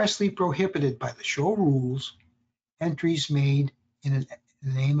expressly prohibited by the show rules, entries made in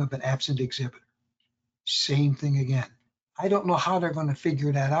the name of an absent exhibitor. Same thing again. I don't know how they're going to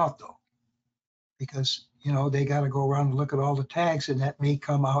figure that out though, because they got to go around and look at all the tags, and that may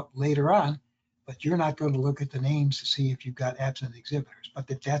come out later on, but you're not going to look at the names to see if you've got absent exhibitors. But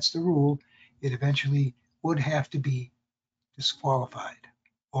if that's the rule, it eventually would have to be disqualified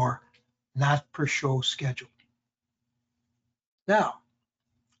or not per show schedule. Now,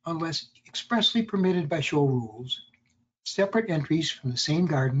 unless expressly permitted by show rules, separate entries from the same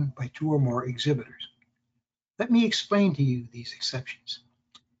garden by 2 or more exhibitors. Let me explain to you these exceptions.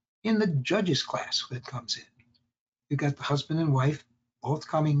 In the judges class that comes in, you've got the husband and wife both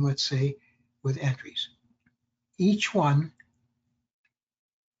coming, let's say, with entries. Each one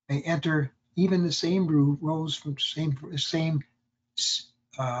may enter even the same rows from the same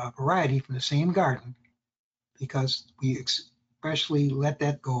variety from the same garden, because we especially let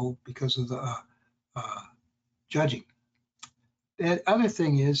that go because of the judging. The other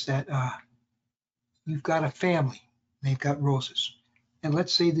thing is that you've got a family, they've got roses. And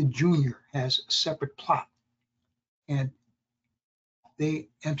let's say the junior has a separate plot, and they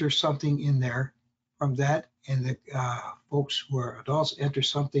enter something in there from that, and the folks who are adults enter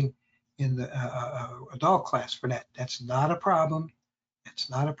something in the adult class for that. That's not a problem. That's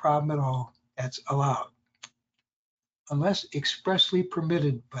not a problem at all. That's allowed. Unless expressly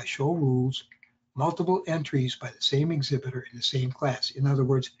permitted by show rules, multiple entries by the same exhibitor in the same class. In other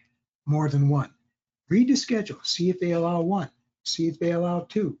words, more than one. Read the schedule, see if they allow 1, see if they allow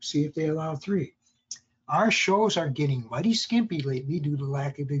 2, see if they allow 3. Our shows are getting mighty skimpy lately due to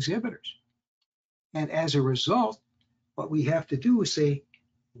lack of exhibitors. And as a result, what we have to do is say,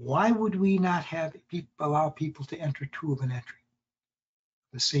 why would we not allow people to enter 2 of an entry,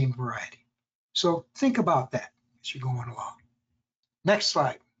 the same variety? So think about that as you're going along. Next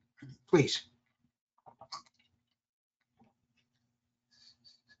slide, please.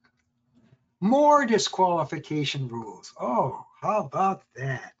 More disqualification rules. Oh, how about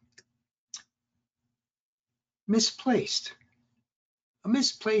that? Misplaced. A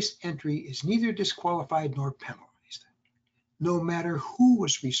misplaced entry is neither disqualified nor penalized, no matter who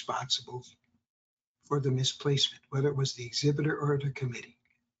was responsible for the misplacement, whether it was the exhibitor or the committee.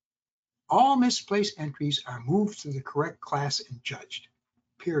 All misplaced entries are moved to the correct class and judged,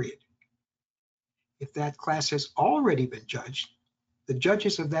 period. If that class has already been judged, the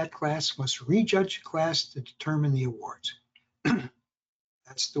judges of that class must rejudge the class to determine the awards.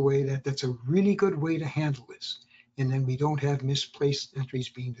 That's a really good way to handle this. And then we don't have misplaced entries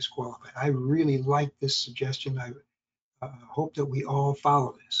being disqualified. I really like this suggestion. I hope that we all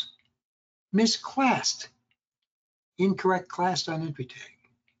follow this. Misclassed, incorrect class on entry tag.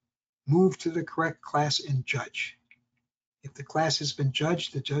 Move to the correct class and judge. If the class has been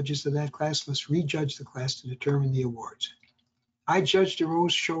judged, the judges of that class must rejudge the class to determine the awards. I judged a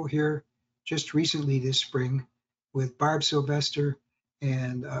rose show here just recently this spring with Barb Sylvester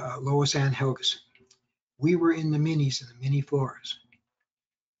and Lois Ann Helgeson. We were in the minis and the mini floras.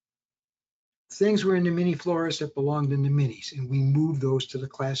 Things were in the mini floras that belonged in the minis, and we moved those to the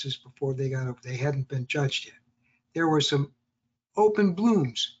classes before they got up. They hadn't been judged yet. There were some open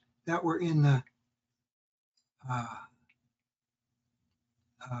blooms that were in the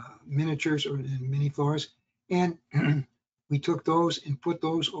miniatures or in mini floras, and we took those and put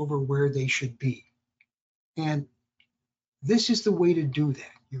those over where they should be. And this is the way to do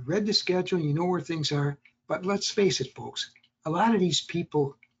that. You read the schedule, you know where things are, but let's face it, folks, a lot of these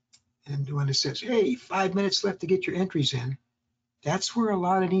people, and when it says, hey, 5 minutes left to get your entries in, that's where a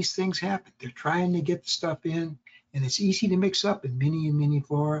lot of these things happen. They're trying to get the stuff in, and it's easy to mix up in mini and mini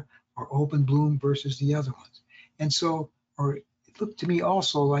flora or open bloom versus the other ones. And so, or it looked to me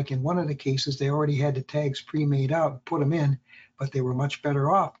also like in one of the cases, they already had the tags pre-made out and put them in, but they were much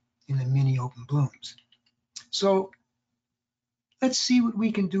better off in the mini open blooms. So let's see what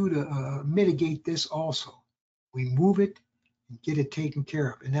we can do to mitigate this also. We move it and get it taken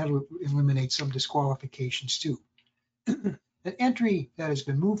care of, and that'll eliminate some disqualifications too. An entry that has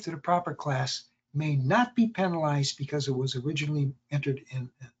been moved to the proper class may not be penalized because it was originally entered in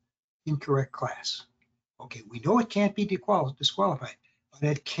an incorrect class. Okay, we know it can't be disqualified, but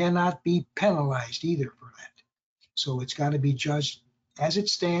it cannot be penalized either for that. So it's got to be judged as it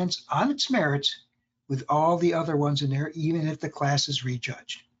stands on its merits with all the other ones in there, even if the class is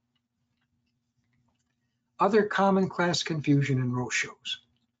rejudged. Other common class confusion in row shows.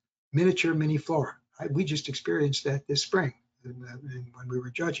 Miniature mini flora. We just experienced that this spring when we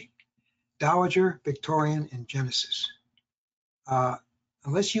were judging. Dowager, Victorian, and Genesis.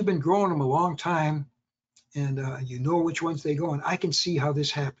 Unless you've been growing them a long time and you know which ones they go in, I can see how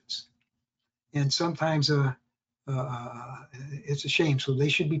this happens. And sometimes it's a shame. So they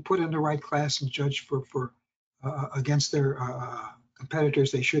should be put in the right class and judged for against their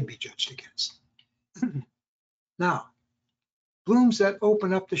competitors they should be judged against. Now, blooms that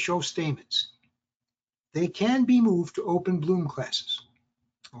open up the show stamens. They can be moved to open bloom classes.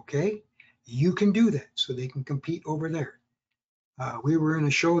 Okay, you can do that so they can compete over there. We were in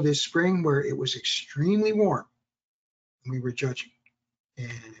a show this spring where it was extremely warm and we were judging,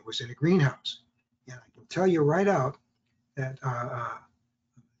 and it was in a greenhouse. And I can tell you right out that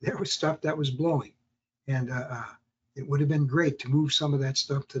there was stuff that was blowing, and it would have been great to move some of that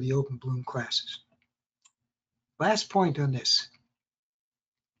stuff to the open bloom classes. Last point on this.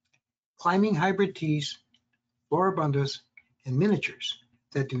 Climbing hybrid teas, floribundas, and miniatures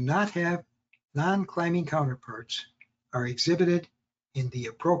that do not have non-climbing counterparts are exhibited in the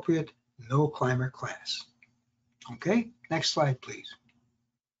appropriate no climber class. Okay, next slide, please.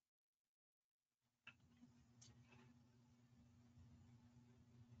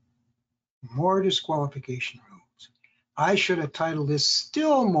 More disqualification rules. I should have titled this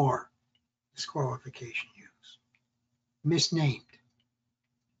Still More Disqualification Rules. Misnamed.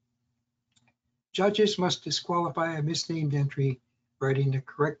 Judges must disqualify a misnamed entry writing the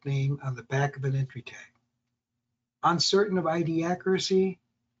correct name on the back of an entry tag. Uncertain of ID accuracy,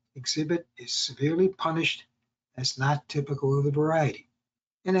 exhibit is severely punished as not typical of the variety.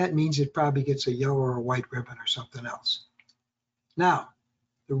 And that means it probably gets a yellow or a white ribbon or something else. Now,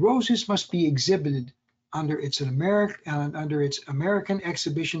 the roses must be exhibited under its American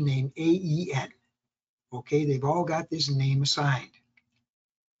exhibition name, AEN. Okay, they've all got this name assigned.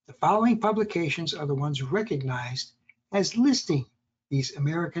 The following publications are the ones recognized as listing these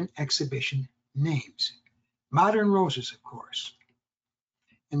American exhibition names. Modern Roses, of course.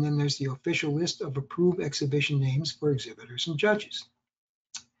 And then there's the official list of approved exhibition names for exhibitors and judges.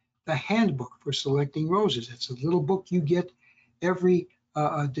 The handbook for selecting roses. It's a little book you get every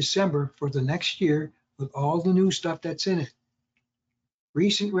December for the next year with all the new stuff that's in it.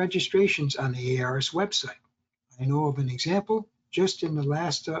 Recent registrations on the ARS website. I know of an example just in the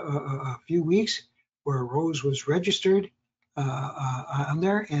last few weeks where a rose was registered on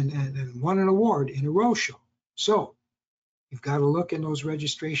there and won an award in a rose show. So you've got to look in those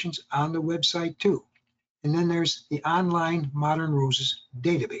registrations on the website too. And then there's the online Modern Roses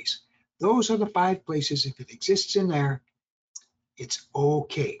database. Those are the 5 places. If it exists in there, it's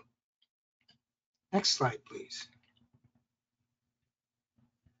okay. Next slide, please.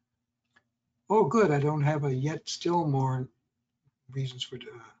 Oh, good. I don't have a yet still more reasons for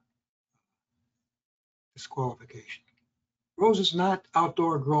disqualification. Roses not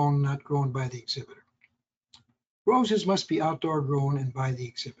outdoor grown, not grown by the exhibitor. Roses must be outdoor grown and by the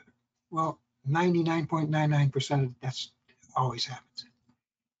exhibitor. Well, 99.99% of that's always happens.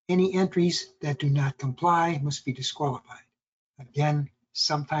 Any entries that do not comply must be disqualified. Again,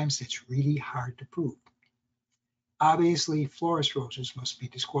 sometimes it's really hard to prove. Obviously, florist roses must be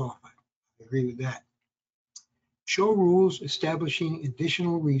disqualified. I agree with that. Show rules establishing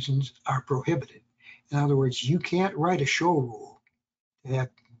additional reasons are prohibited. In other words, you can't write a show rule to have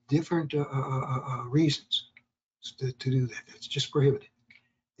different reasons to do that. That's just prohibited.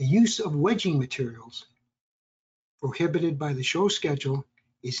 The use of wedging materials prohibited by the show schedule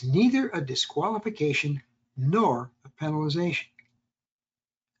is neither a disqualification nor a penalization.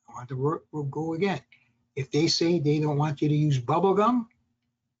 I want to go again. If they say they don't want you to use bubble gum,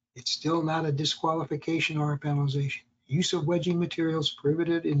 it's still not a disqualification or a penalization. Use of wedging materials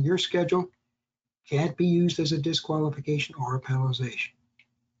prohibited in your schedule can't be used as a disqualification or a penalization.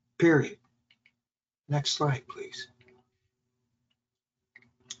 Period. Next slide, please.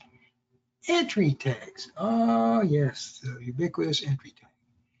 Entry tags. Oh, yes, the ubiquitous entry tag.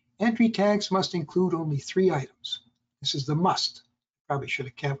 Entry tags must include only 3 items. This is the must. Probably should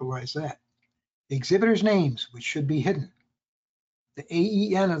have capitalized that. The exhibitor's names, which should be hidden. The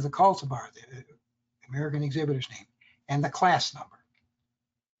AEN of the cultivar, the American exhibitor's name, and the class number.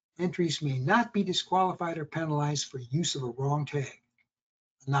 Entries may not be disqualified or penalized for use of a wrong tag,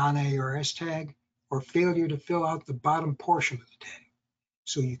 a non-ARS tag, or failure to fill out the bottom portion of the tag.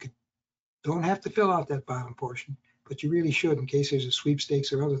 So you don't have to fill out that bottom portion, but you really should in case there's a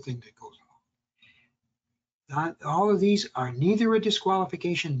sweepstakes or other thing that goes along. All of these are neither a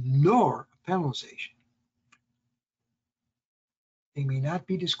disqualification nor a penalization. They may not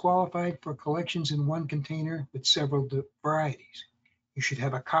be disqualified for collections in one container with several varieties. You should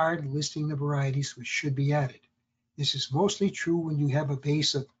have a card listing the varieties which should be added. This is mostly true when you have a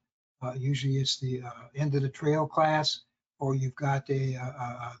base of, usually it's the end of the trail class, or you've got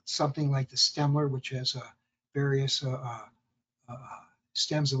something like the Stemler, which has various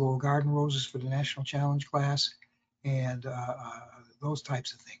stems of old garden roses for the National Challenge class, and those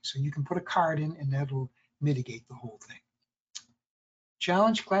types of things. So you can put a card in and that'll mitigate the whole thing.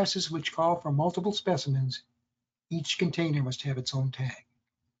 Challenge classes which call for multiple specimens, each container must have its own tag.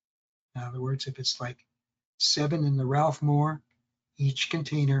 In other words, if it's like 7 in the Ralph Moore, each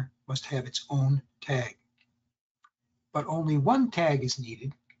container must have its own tag. But only one tag is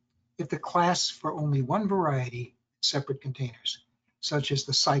needed if the class for only one variety in separate containers, such as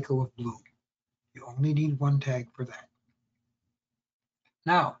the cycle of bloom. You only need one tag for that.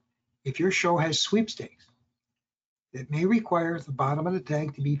 Now, if your show has sweepstakes, it may require the bottom of the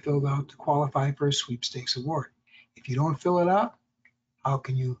tag to be filled out to qualify for a sweepstakes award. If you don't fill it out, how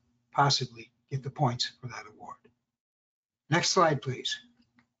can you possibly get the points for that award? Next slide, please.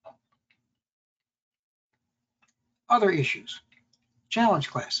 Other issues. Challenge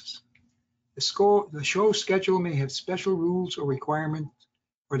classes. The show schedule may have special rules or requirements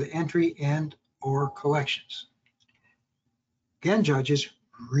for the entry and/or collections. Again, judges,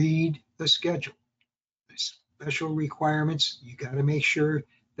 read the schedule. There's special requirements. You got to make sure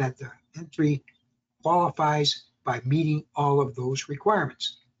that the entry qualifies by meeting all of those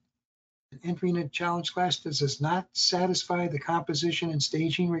requirements. An entry in a challenge class that does not satisfy the composition and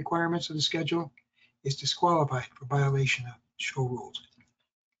staging requirements of the schedule is disqualified for violation of show rules.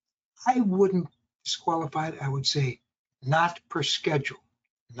 I wouldn't disqualify it. I would say not per schedule,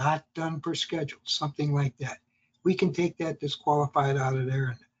 not done per schedule, something like that. We can take that disqualified out of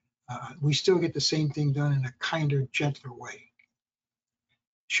there, and we still get the same thing done in a kinder, gentler way.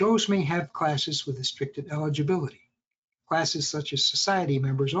 Shows may have classes with restricted eligibility, classes such as society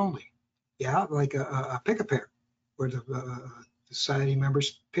members only. Yeah, like a pick-a-pair, where the society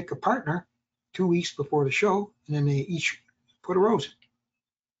members pick a partner 2 weeks before the show, and then they each put a rose in.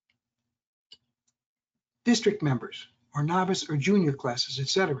 District members, or novice or junior classes,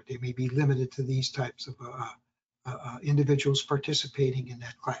 etc. They may be limited to these types of individuals participating in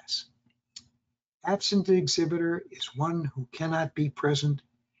that class. Absent exhibitor is one who cannot be present,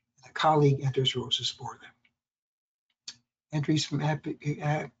 and a colleague enters roses for them. Entries from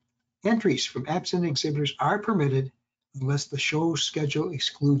absent exhibitors are permitted unless the show schedule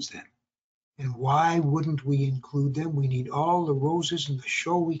excludes them. And why wouldn't we include them? We need all the roses in the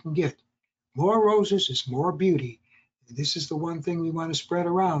show we can get. More roses is more beauty. And this is the one thing we want to spread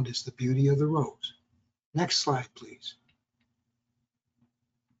around, is the beauty of the rose. Next slide, please.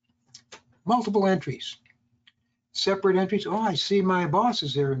 Multiple entries. Separate entries. Oh, I see my boss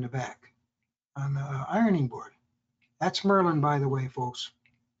is there in the back on the ironing board. That's Merlin, by the way, folks.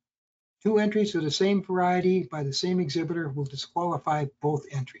 2 entries of the same variety by the same exhibitor will disqualify both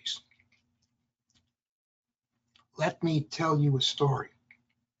entries. Let me tell you a story.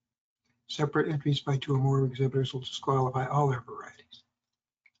 Separate entries by 2 or more exhibitors will disqualify all their varieties.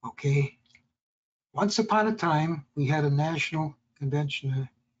 Okay. Once upon a time, we had a national convention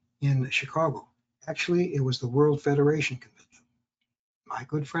in Chicago. Actually, it was the World Federation Convention. My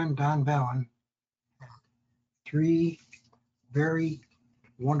good friend Don Ballin had 3 very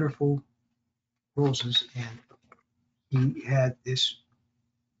wonderful roses, and he had this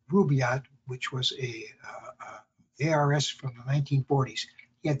Rubaiyat, which was a ARS from the 1940s.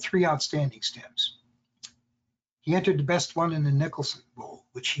 He had 3 outstanding stems. He entered the best one in the Nicholson Bowl,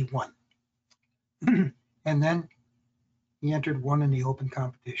 which he won. And then he entered one in the open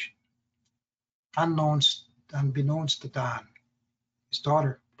competition. Unbeknownst to Don, his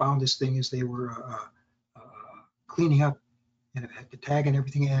daughter found this thing as they were cleaning up, and it had the tag and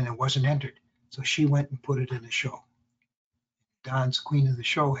everything, and it wasn't entered. So she went and put it in the show. Don's queen of the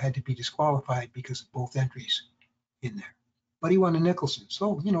show had to be disqualified because of both entries in there. But he won a Nicholson,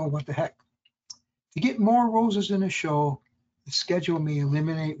 so you know, what the heck. To get more roses in a show, the schedule may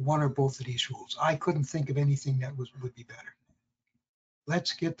eliminate one or both of these rules. I couldn't think of anything that would be better.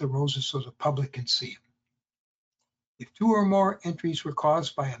 Let's get the roses so the public can see them. If 2 or more entries were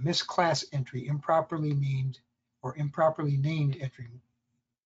caused by a misclass entry, improperly named entry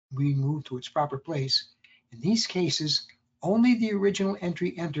being moved to its proper place, in these cases, only the original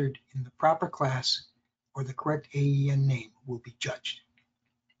entry entered in the proper class or the correct AEN name will be judged.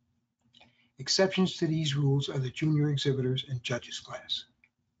 Exceptions to these rules are the junior exhibitors and judges class.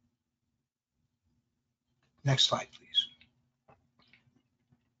 Next slide, please.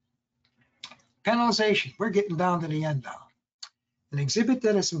 Penalization. We're getting down to the end now. An exhibit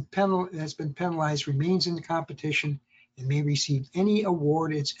that has been penalized remains in the competition and may receive any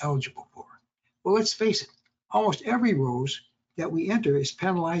award it's eligible for. Well, let's face it, almost every rose that we enter is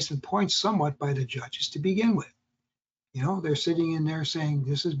penalized and points somewhat by the judges to begin with. You know, they're sitting in there saying,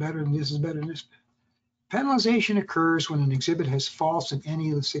 this is better and this is better than this. Penalization occurs when an exhibit has faults in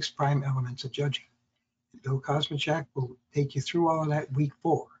any of the 6 prime elements of judging. Bill Kosmachak will take you through all of that week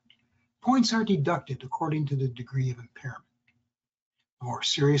 4. Points are deducted according to the degree of impairment. The more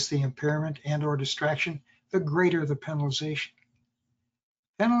serious the impairment and or distraction, the greater the penalization.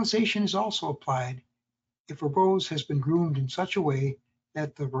 Penalization is also applied if a rose has been groomed in such a way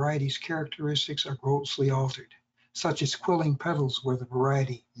that the variety's characteristics are grossly altered, such as quilling petals where the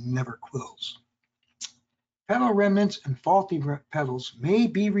variety never quills. Petal remnants and faulty petals may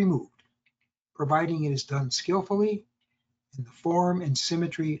be removed, providing it is done skillfully and the form and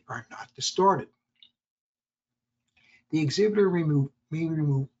symmetry are not distorted. The exhibitor may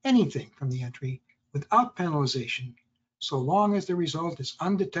remove anything from the entry without penalization, so long as the result is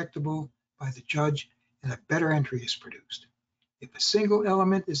undetectable by the judge and a better entry is produced. If a single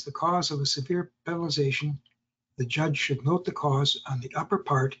element is the cause of a severe penalization, the judge should note the cause on the upper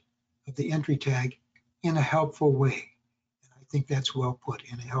part of the entry tag in a helpful way. And I think that's well put,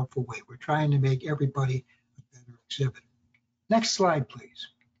 in a helpful way. We're trying to make everybody a better exhibitor. Next slide, please.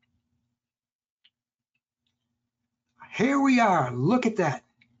 Here we are. Look at that.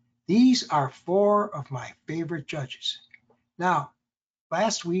 These are 4 of my favorite judges. Now,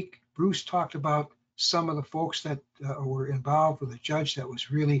 last week, Bruce talked about some of the folks that were involved with a judge that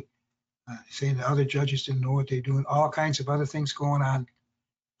was really saying the other judges didn't know what they're doing, all kinds of other things going on.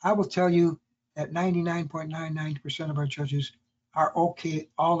 I will tell you that 99.99% of our judges are okay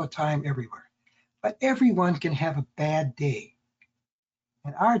all the time, everywhere. But everyone can have a bad day.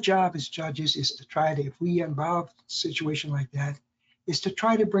 And our job as judges is to try to, if we involve a situation like that, is to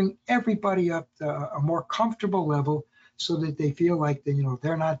try to bring everybody up to a more comfortable level so that they feel like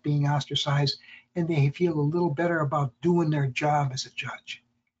they're not being ostracized and they feel a little better about doing their job as a judge.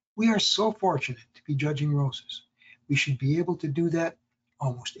 We are so fortunate to be judging roses. We should be able to do that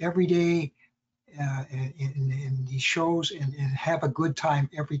almost every day in these shows and have a good time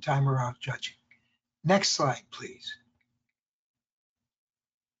every time we're out judging. Next slide, please.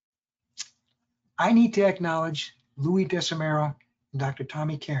 I need to acknowledge Louis Decimera and Dr.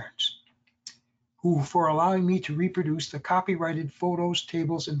 Tommy Cairns, who for allowing me to reproduce the copyrighted photos,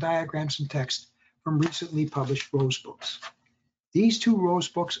 tables, and diagrams and text from recently published rose books. These 2 rose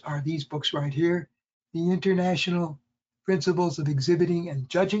books are these books right here, The International Principles of Exhibiting and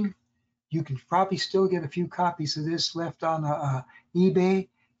Judging. You can probably still get a few copies of this left on eBay.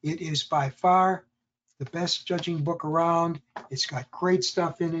 It is by far the best judging book around. It's got great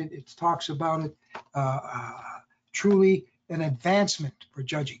stuff in it. It talks about it. Truly an advancement for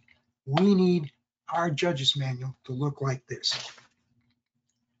judging. We need our judge's manual to look like this.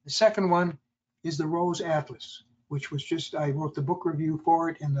 The second one is the Rose Atlas, which was I wrote the book review for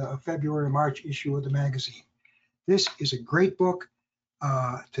it in the February or March issue of the magazine. This is a great book.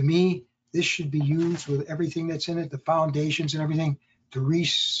 To me, this should be used with everything that's in it, the foundations and everything, to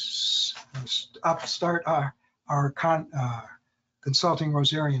start our consulting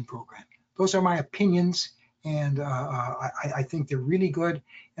rosarian program. Those are my opinions, and I think they're really good,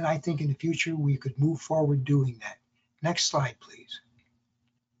 and I think in the future we could move forward doing that. Next slide, please.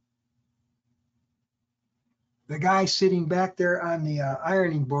 The guy sitting back there on the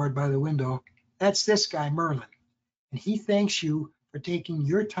ironing board by the window, that's this guy, Merlin, and he thanks you for taking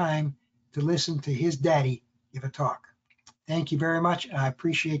your time to listen to his daddy give a talk. Thank you very much, and I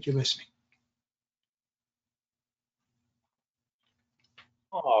appreciate you listening.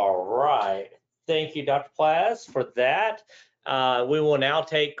 All right. Thank you, Dr. Plaz, for that. We will now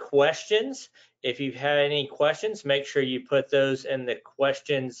take questions. If you've had any questions, make sure you put those in the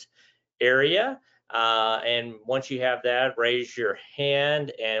questions area. And once you have that, raise your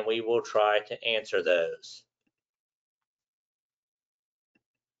hand and we will try to answer those.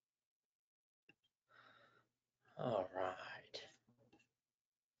 All right.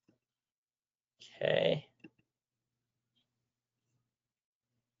 Okay.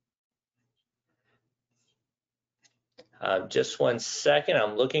 Just 1 second,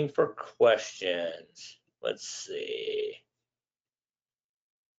 I'm looking for questions. Let's see.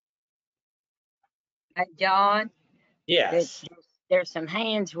 Hey, John, Yes. there's some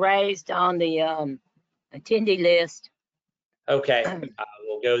hands raised on the attendee list. Okay, I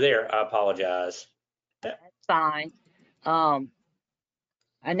will go there. I apologize. That's fine.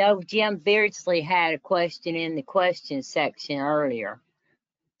 I know Jim Beardsley had a question in the question section earlier,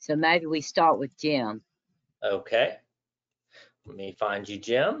 so maybe we start with Jim. Okay. Let me find you,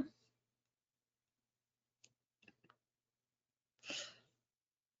 Jim.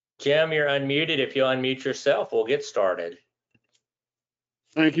 Jim, you're unmuted. If you unmute yourself, we'll get started.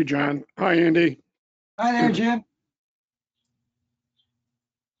 Thank you, John. Hi, Andy. Hi there, Jim.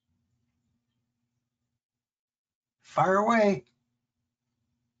 Fire away.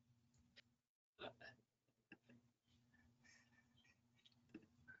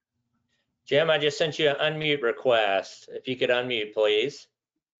 Jim, I just sent you an unmute request. If you could unmute, please.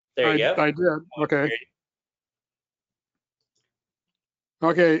 There you go. I did. Okay.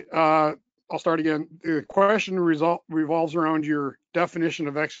 Okay. I'll start again. The question revolves around your definition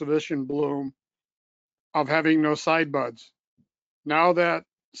of exhibition bloom of having no side buds. Now that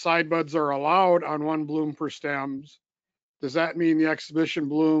side buds are allowed on one bloom per stems, does that mean the exhibition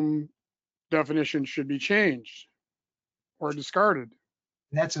bloom definition should be changed or discarded?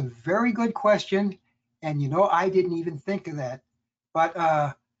 That's a very good question. And you know, I didn't even think of that. But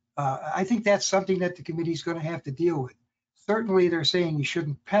I think that's something that the committee is going to have to deal with. Certainly, they're saying you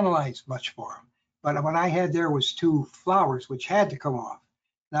shouldn't penalize much for them. But what I had there was 2 flowers, which had to come off.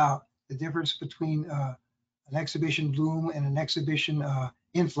 Now, the difference between an exhibition bloom and an exhibition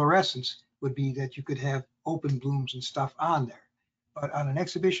inflorescence would be that you could have open blooms and stuff on there. But on an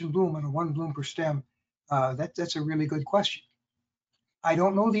exhibition bloom and a 1 bloom per stem, that's a really good question. I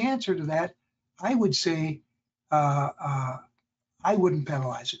don't know the answer to that. I would say I wouldn't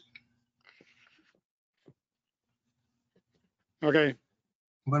penalize it. Okay.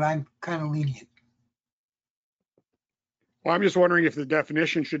 But I'm kind of lenient. Well, I'm just wondering if the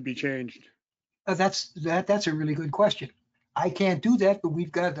definition should be changed. That's a really good question. I can't do that, but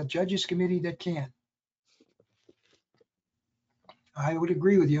we've got a judges committee that can. I would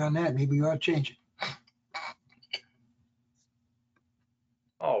agree with you on that. Maybe you ought to change it.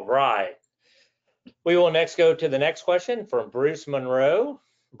 All right. We will next go to the next question from Bruce Monroe.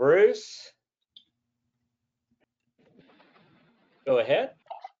 Bruce, go ahead.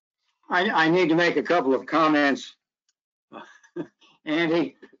 I need to make a couple of comments.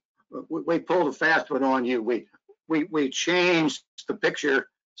 Andy, we pulled a fast one on you. We changed the picture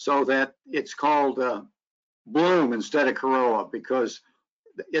so that it's called bloom instead of corolla, because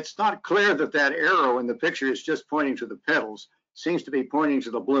it's not clear that that arrow in the picture is just pointing to the petals. It seems to be pointing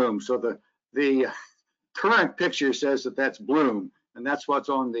to the bloom. So the current picture says that that's bloom, and that's what's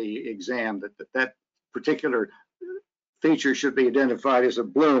on the exam, that particular feature should be identified as a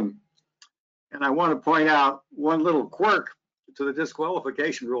bloom. And I want to point out one little quirk to the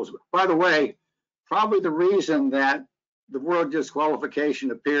disqualification rules. By the way, probably the reason that the word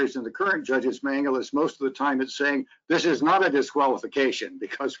disqualification appears in the current judge's manual is most of the time it's saying this is not a disqualification,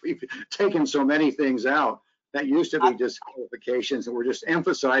 because we've taken so many things out that used to be disqualifications, and we're just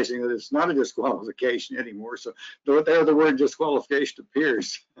emphasizing that it's not a disqualification anymore. So there the word disqualification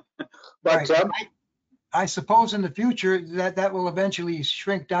appears. But Right. I suppose in the future that will eventually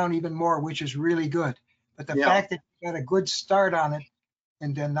shrink down even more, which is really good. But the fact that you got a good start on it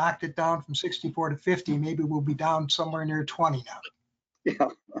and then knocked it down from 64 to 50, maybe we'll be down somewhere near 20 now.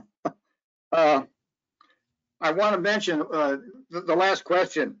 Yeah. I want to mention the last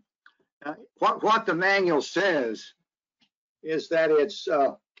question. What the manual says is that it's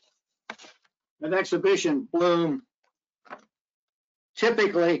an exhibition bloom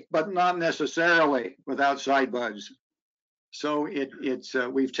typically, but not necessarily, without side buds. So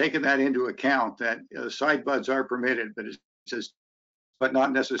we've taken that into account, that side buds are permitted, but it says, but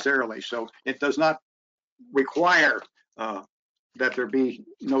not necessarily. So it does not require that there be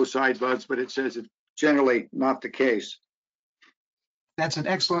no side buds, but it says it's generally not the case. That's an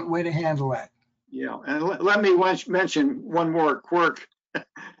excellent way to handle that. Yeah, and let me mention one more quirk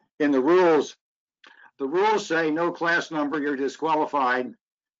in the rules. The rules say no class number, you're disqualified.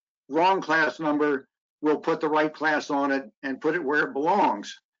 Wrong class number, we'll put the right class on it and put it where it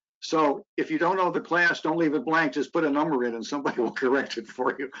belongs. So if you don't know the class, don't leave it blank, just put a number in and somebody will correct it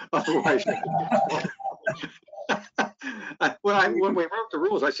for you. Otherwise, when we wrote the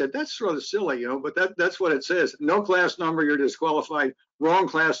rules, I said, that's sort of silly, you know, but that's what it says. No class number, you're disqualified. Wrong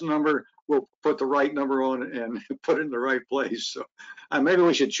class number, we'll put the right number on it and put it in the right place. So maybe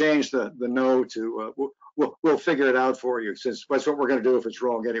we should change the no to, we'll figure it out for you, since that's what we're going to do if it's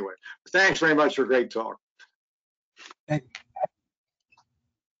wrong anyway. Thanks very much for a great talk.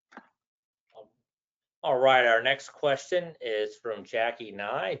 All right, our next question is from Jackie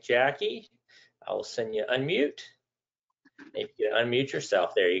Nye. Jackie, I will send you unmute. If you unmute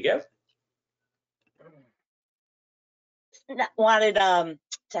yourself, there you go. Wanted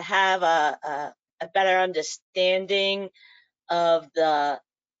to have a better understanding of the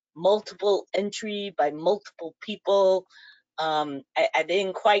multiple entry by multiple people I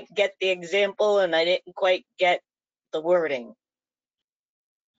didn't quite get the example and I didn't quite get the wording.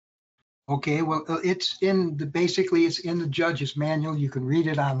 Okay, well, basically it's in the judge's manual. You can read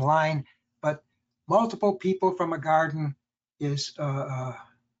it online, but multiple people from a garden is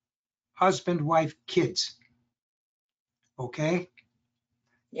husband, wife, kids. Okay?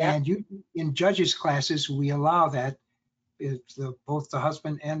 Yeah. And in judges classes, we allow that if both the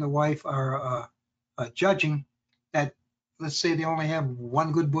husband and the wife are judging, that let's say they only have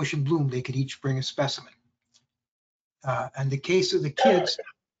one good bush in bloom, they could each bring a specimen. In the case of the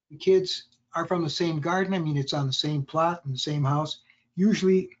kids are from the same garden. I mean, it's on the same plot in the same house.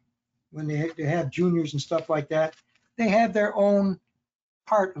 Usually when they have juniors and stuff like that, they have their own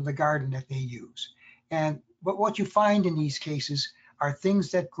part of the garden that they use. But what you find in these cases are things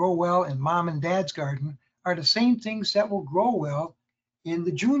that grow well in mom and dad's garden are the same things that will grow well in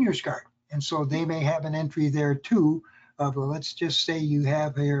the junior's garden. And so they may have an entry there too. But let's just say you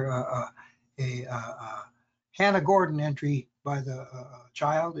have here a Hannah Gordon entry by the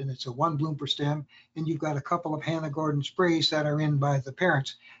child, and it's a 1 bloom per stem, and you've got a couple of Hannah Gordon sprays that are in by the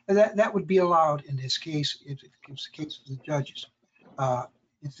parents. And that would be allowed in this case if it's the case of the judges.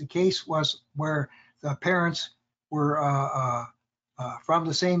 If the case was where the parents were from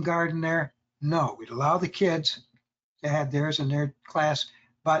the same garden there, no, we'd allow the kids to have theirs in their class,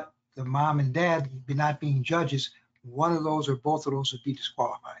 but the mom and dad not being judges, one of those or both of those would be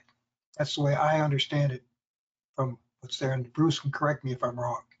disqualified. That's the way I understand it from what's there, and Bruce can correct me if I'm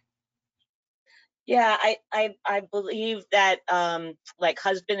wrong. Yeah, I believe that like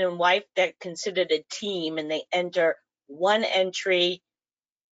husband and wife, they're considered a team and they enter one entry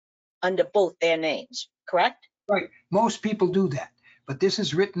under both their names, correct? Right. Most people do that, but this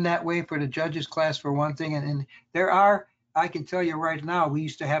is written that way for the judges class for one thing. And there are, I can tell you right now, we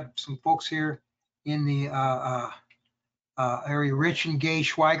used to have some folks here in the area, Rich and Gay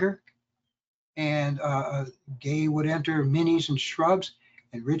Schweiger. And Gay would enter minis and shrubs,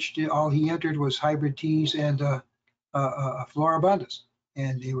 and Rich did, all he entered was hybrid teas and floribundas.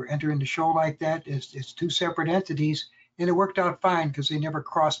 And they were entering the show like that. It's two separate entities, and it worked out fine because they never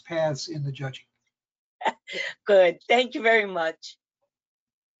crossed paths in the judging. Good. Thank you very much.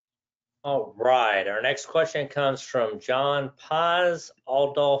 All right. Our next question comes from John Paz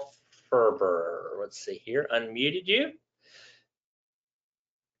Aldolf Ferber. Let's see here. Unmuted you.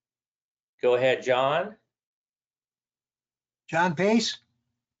 Go ahead, John. John Pace?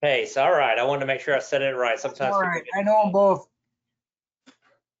 Pace. All right. I wanted to make sure I said it right. Sometimes. All right. I know them both.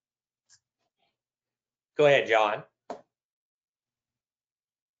 Go ahead, John.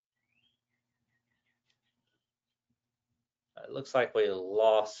 It looks like we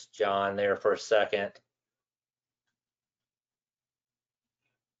lost John there for a second.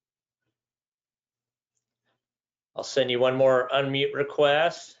 I'll send you one more unmute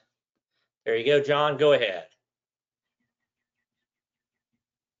request. There you go, John. Go ahead.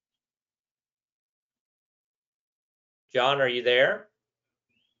 John, are you there?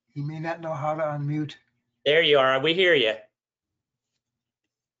 He may not know how to unmute. There you are. We hear you.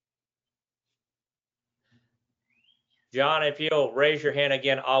 John, if you'll raise your hand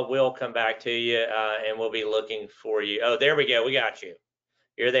again, I will come back to you and we'll be looking for you. Oh, there we go. We got you.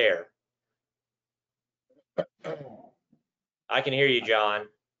 You're there. I can hear you, John.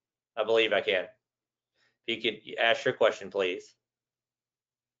 I believe I can. If you could ask your question, please.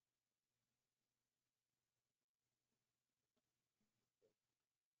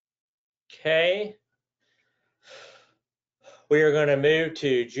 Okay. We are going to move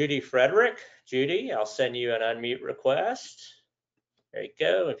to Judy Frederick. Judy, I'll send you an unmute request. There you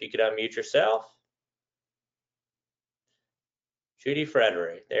go. If you could unmute yourself. Judy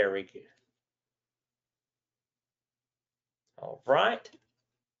Frederick. There we go. All right.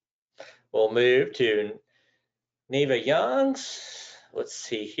 We'll move to Neva Youngs. Let's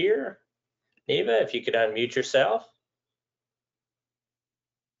see here. Neva, if you could unmute yourself.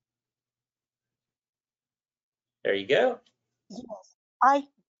 There you go. Yes,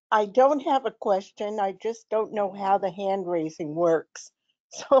 I don't have a question. I just don't know how the hand raising works.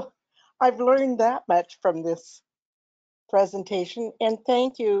 So I've learned that much from this presentation. And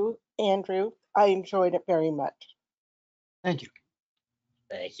thank you, Andrew. I enjoyed it very much. Thank you.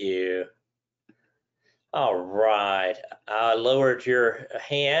 Thank you. All right. I lowered your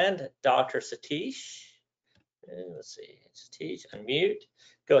hand, Dr. Satish. Let's see. Satish, unmute.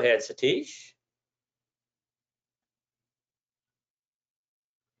 Go ahead, Satish.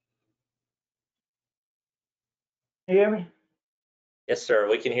 You hear me? Yes, sir.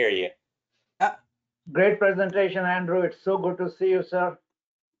 We can hear you. Great presentation, Andrew. It's so good to see you, sir.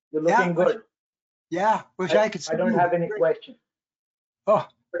 You're looking good. Yeah, wish I could see I don't you. have any question. Oh,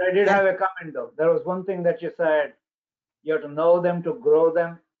 But I did yeah. have a comment though. There was one thing that you said, you have to know them to grow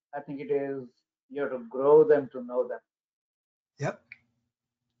them. I think it is, you have to grow them to know them. Yep.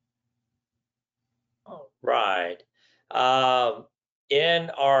 All right. In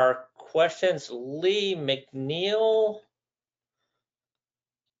our questions, Lee McNeil,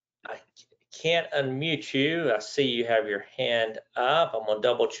 I can't unmute you. I see you have your hand up. I'm gonna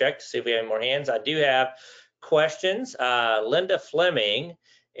double check to see if we have any more hands. I do have questions. Linda Fleming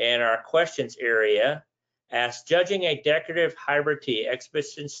in our questions area asked, judging a decorative hybrid tea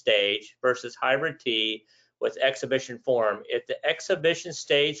exhibition stage versus hybrid tea with exhibition form, if the exhibition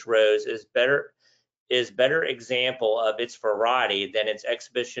stage rose is better example of its variety than its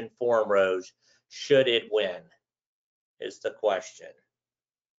exhibition form rose, should it win? Is the question.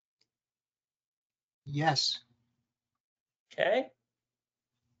 Yes. Okay.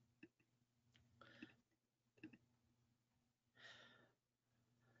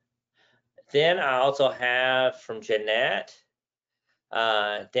 Then I also have from Jeanette,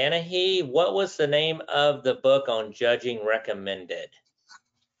 Danahy, what was the name of the book on judging recommended?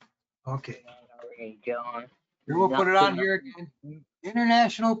 Okay. John. Here, we'll put it on here again.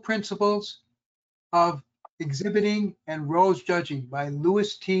 International Principles of Exhibiting and Rose Judging by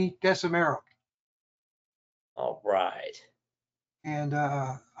Louis T. Decimero. All right. And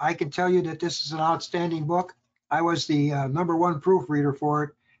I can tell you that this is an outstanding book. I was the #1 proofreader for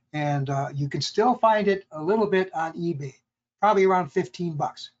it, and you can still find it a little bit on eBay, probably around 15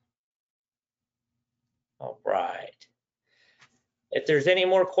 bucks. All right. If there's any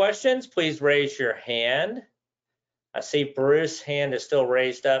more questions, please raise your hand. I see Bruce's hand is still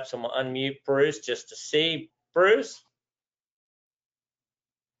raised up, so I'm gonna unmute Bruce just to see. Bruce,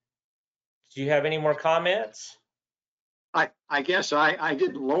 do you have any more comments? I guess I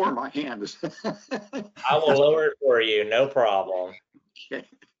didn't lower my hand. I will lower it for you, no problem. Okay.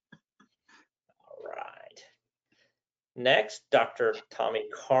 All right. Next, Dr. Tommy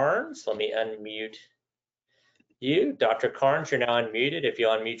Carnes. Let me unmute you. Dr. Carnes, you're now unmuted. If you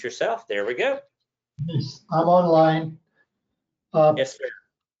unmute yourself, there we go. Yes, I'm online. Yes, sir.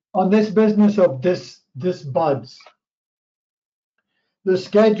 On this business of this buds, the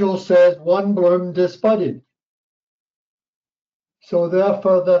schedule says one bloom disbudded. So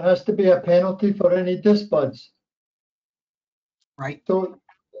therefore, there has to be a penalty for any disbuds. Right. So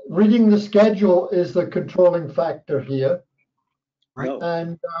reading the schedule is the controlling factor here. Right.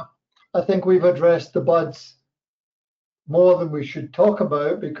 And I think we've addressed the buds more than we should talk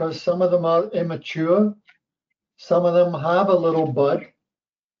about because some of them are immature. Some of them have a little bud.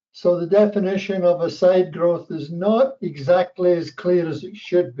 So the definition of a side growth is not exactly as clear as it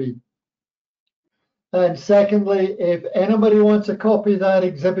should be. And secondly, if anybody wants a copy of that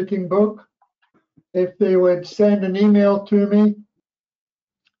exhibiting book, if they would send an email to me,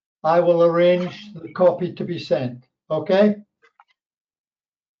 I will arrange the copy to be sent. Okay?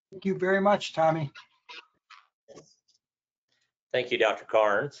 Thank you very much, Tommy. Thank you, Dr.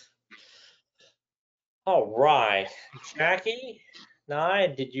 Carnes. All right. Jackie, Nye,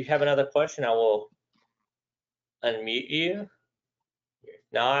 did you have another question? I will unmute you. If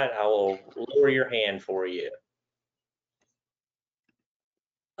not, I will lower your hand for you.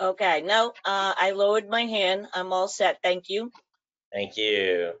 Okay, no, I lowered my hand. I'm all set. Thank you. Thank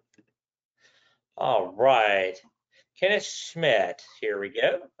you. All right. Kenneth Schmidt, here we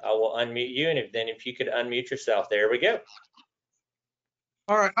go. I will unmute you, and if you could unmute yourself, there we go.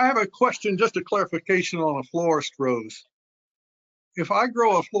 All right, I have a question, just a clarification on a florist rose. If I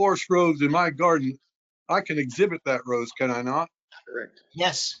grow a florist rose in my garden, I can exhibit that rose, can I not? Correct.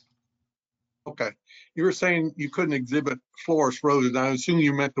 Yes. Okay. You were saying you couldn't exhibit florist roses. I assume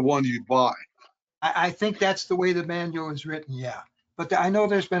you meant the ones you'd buy. I think that's the way the manual is written, yeah. But I know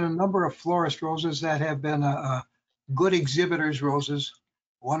there's been a number of florist roses that have been good exhibitors roses.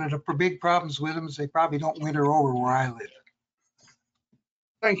 One of the big problems with them is they probably don't winter over where I live.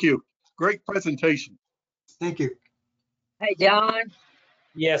 Thank you. Great presentation. Thank you. Hey, John,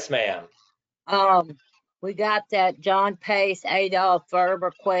 Yes, ma'am. we got that John Pace, Adolph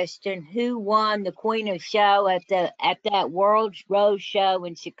Verber question. Who won the Queen of Show at that World Rose Show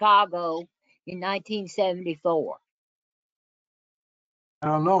in Chicago in 1974? I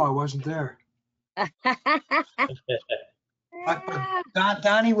don't know. I wasn't there. But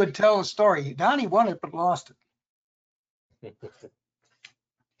Donnie would tell a story. Donnie won it, but lost it.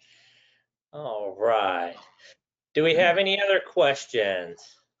 All right. Do we have any other questions?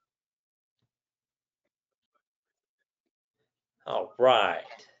 All right.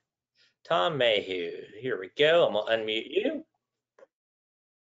 Tom Mayhew, here we go. I'm gonna unmute you.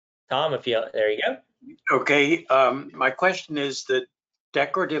 Tom, there you go. Okay, my question is that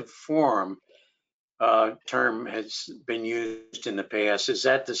decorative form term has been used in the past. Is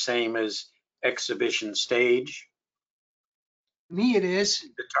that the same as exhibition stage? To me, it is.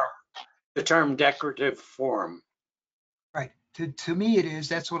 The term decorative form. Right. To me, it is.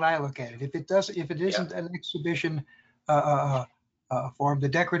 That's what I look at it. If it isn't an exhibition form, the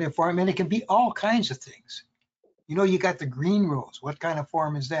decorative form, and it can be all kinds of things. You know, you got the green rose. What kind of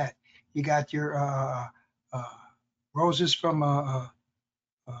form is that? You got your roses from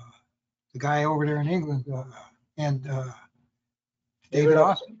the guy over there in England and David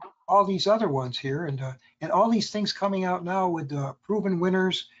Austin. All these other ones here, and all these things coming out now with proven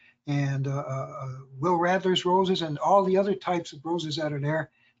winners and Will Radler's roses and all the other types of roses that are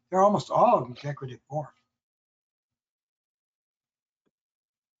there. They're almost all of them decorative form.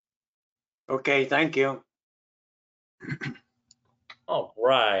 Okay, thank you. All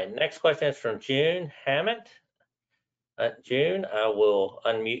right, next question is from June Hammett. June, I will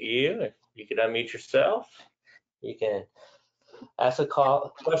unmute you. If you could unmute yourself, you can ask a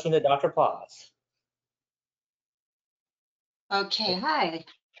question to Dr. Paz. Okay, hi.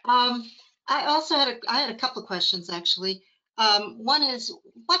 I also had a couple of questions actually. One is,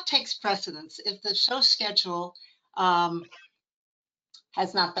 what takes precedence if the show schedule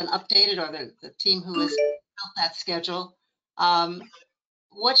has not been updated, or the team who has built that schedule,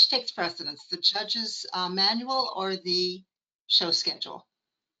 which takes precedence, the judge's manual or the show schedule?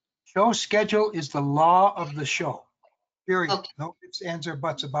 Show schedule is the law of the show. Period. Okay. No ifs, ands, or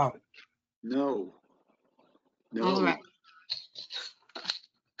buts about it. No. No. All right.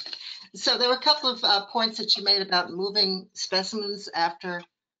 So there were a couple of points that you made about moving specimens after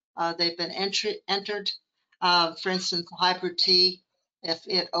they've been entered. For instance, hybrid tea, if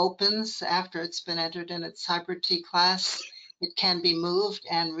it opens after it's been entered in its hybrid tea class, it can be moved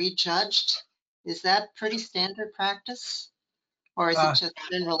and rejudged. Is that pretty standard practice? Or is it just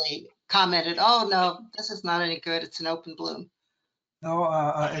generally commented, oh no, this is not any good, it's an open bloom? No,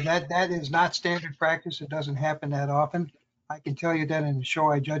 that is not standard practice. It doesn't happen that often. I can tell you that in the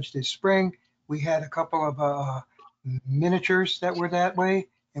show I judged this spring, we had a couple of miniatures that were that way,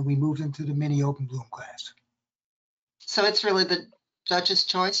 and we moved into the mini open bloom class. So it's really the judge's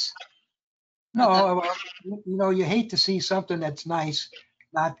choice? No, you know, you hate to see something that's nice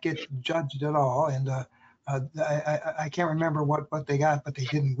not get judged at all. And I can't remember what they got, but they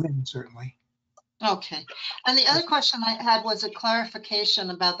didn't win, certainly. Okay. And the other question I had was a clarification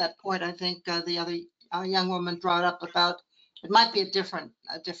about that point. I think the other young woman brought up about, it might be a different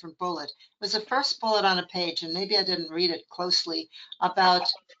bullet. It was the first bullet on a page, and maybe I didn't read it closely,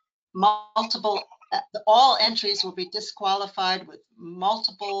 about multiple, all entries will be disqualified with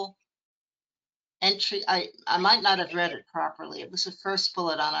multiple entry. I might not have read it properly. It was the first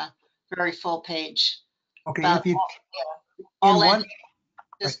bullet on a very full page. Okay, About if you all entries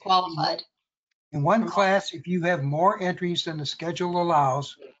disqualified. In one class, if you have more entries than the schedule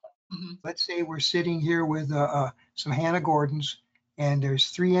allows, let's say we're sitting here with some Hannah Gordons, and there's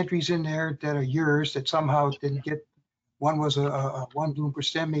 3 entries in there that are yours that somehow didn't get, one was a 1 bloom per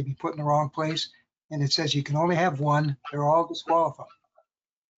stem, maybe put in the wrong place, and it says you can only have 1, they're all disqualified.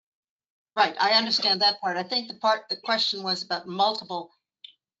 Right, I understand that part. I think the question was about multiple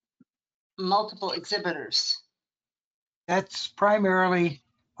exhibitors. That's primarily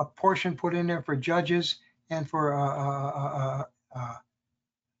a portion put in there for judges and for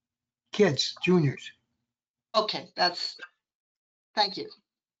kids, juniors. Okay, thank you.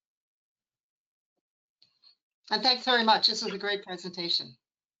 And thanks very much. This was a great presentation.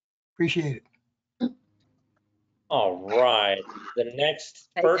 Appreciate it. All right, the next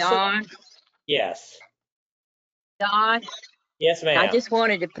person. Don? Yes. Don? Yes, ma'am. I just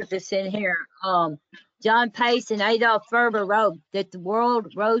wanted to put this in here. John Pace and Adolph Ferber wrote that the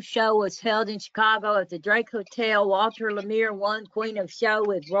World Rose Show was held in Chicago at the Drake Hotel. Walter Lemire won Queen of Show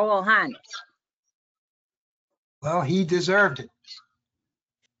with Royal Highness. Well, he deserved it.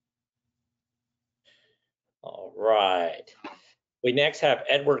 All right. We next have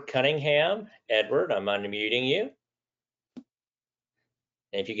Edward Cunningham. Edward, I'm unmuting you.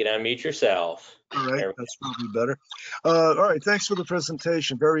 And if you could unmute yourself. All right, that's probably better. All right, thanks for the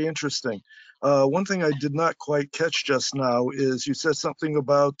presentation. Very interesting. One thing I did not quite catch just now is you said something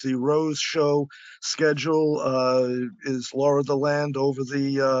about the Rose Show schedule. Is law of the land over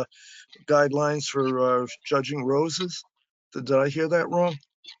the guidelines for judging roses? Did I hear that wrong?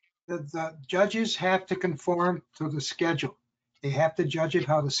 The judges have to conform to the schedule. They have to judge it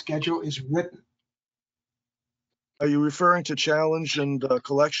how the schedule is written. Are you referring to challenge and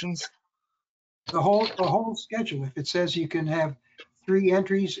collections? The whole schedule. If it says you can have 3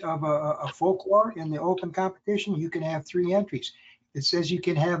 entries of a folklore in the open competition, you can have 3 entries. It says you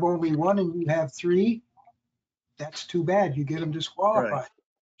can have only 1 and you have 3. That's too bad. You get them disqualified. Right.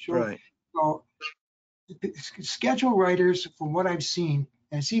 So, Right. so schedule writers, from what I've seen,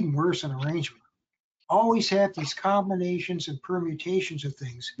 and it's even worse in arrangement, always have these combinations and permutations of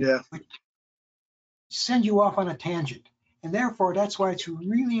things. Yeah. Which send you off on a tangent. And therefore, that's why it's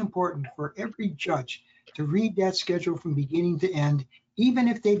really important for every judge to read that schedule from beginning to end, even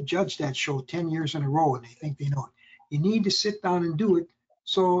if they've judged that show 10 years in a row and they think they know it. You need to sit down and do it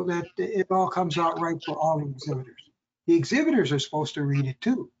so that it all comes out right for all the exhibitors. The exhibitors are supposed to read it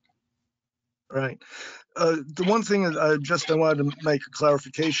too. Right. The one thing that I wanted to make a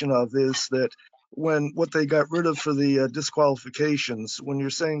clarification of is that what they got rid of for the disqualifications, when you're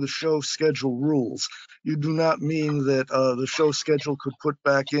saying the show schedule rules, you do not mean that the show schedule could put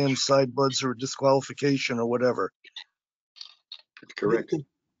back in side buds or disqualification or whatever. That's correct.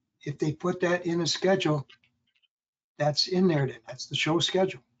 If they put that in a schedule, that's in there then. That's the show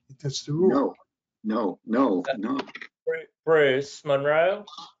schedule. That's the rule. No. Bruce Monroe,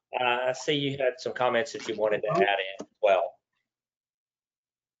 I see you had some comments that you wanted to add in as well.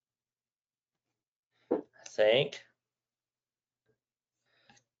 I think.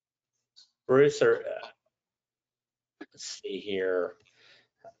 Bruce, or let's see here.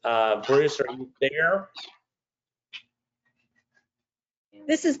 Bruce, are you there?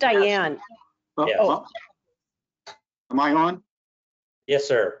 This is Diane. Am I on? Yes,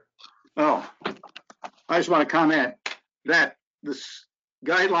 sir. Oh, I just want to comment that this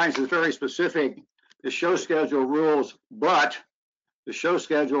guidelines is very specific. The show schedule rules, but the show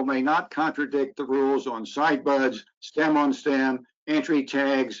schedule may not contradict the rules on side buds, stem on stem, entry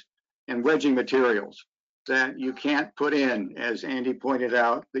tags, and wedging materials that you can't put in, as Andy pointed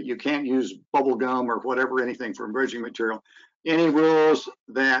out, that you can't use bubble gum or whatever, anything for wedging material. Any rules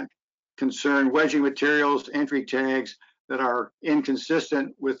that concern wedging materials, entry tags that are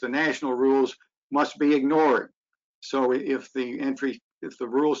inconsistent with the national rules must be ignored. So if the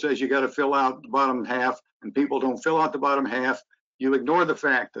rule says you got to fill out the bottom half and people don't fill out the bottom half, you ignore the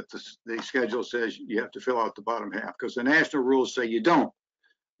fact that the schedule says you have to fill out the bottom half, because the national rules say you don't.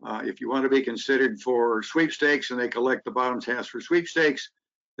 If you want to be considered for sweepstakes and they collect the bottom halves for sweepstakes,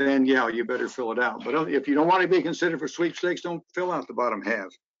 then yeah, you better fill it out. But if you don't want to be considered for sweepstakes, don't fill out the bottom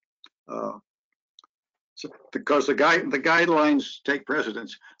half. Because the guidelines take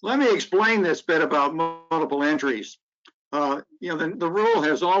precedence. Let me explain this bit about multiple entries. The rule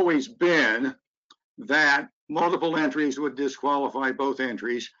has always been that multiple entries would disqualify both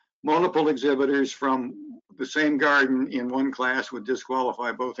entries. Multiple exhibitors from the same garden in one class would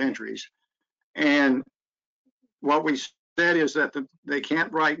disqualify both entries. And what we said is that they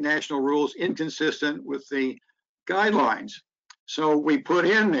can't write national rules inconsistent with the guidelines. So we put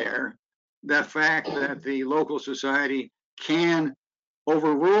in there that fact that the local society can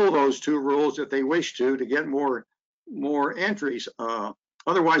overrule those 2 rules if they wish to get more entries.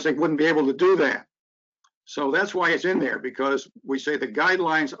 Otherwise, they wouldn't be able to do that. So that's why it's in there, because we say the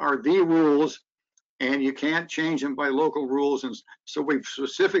guidelines are the rules and you can't change them by local rules. And so we've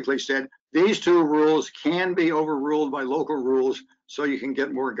specifically said these 2 rules can be overruled by local rules so you can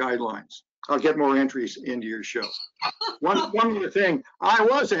get more guidelines. I'll get more entries into your show. One other thing, I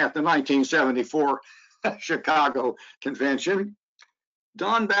was at the 1974 Chicago convention.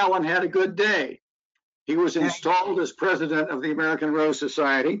 Don Ballin had a good day. He was installed as president of the American Rose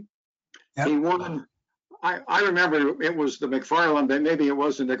Society. Yep. He won, I remember it was the McFarland, but maybe it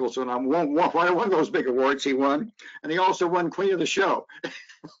was the Nicholson. One of those big awards he won. And he also won Queen of the Show.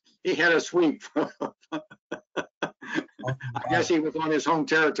 He had a sweep. I guess he was on his home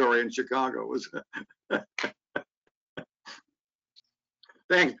territory in Chicago.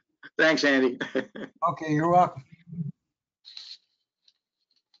 Thanks, Andy. Okay, you're welcome.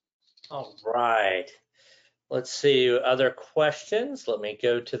 All right. Let's see, other questions. Let me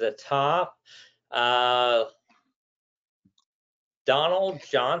go to the top. Donald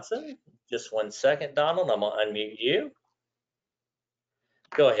Johnson. Just 1 second, Donald. I'm going to unmute you.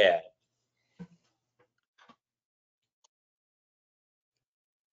 Go ahead.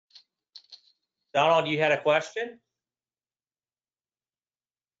 Donald, you had a question?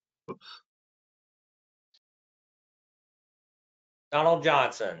 Oops. Donald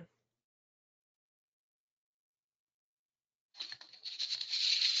Johnson.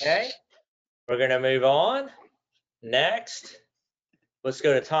 Okay, we're going to move on. Next, let's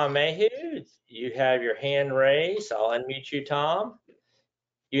go to Tom Mayhew. You have your hand raised. I'll unmute you, Tom.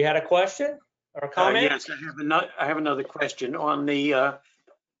 You had a question or a comment? Yes, I have another question on the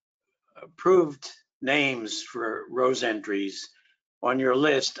approved names for rose entries. on your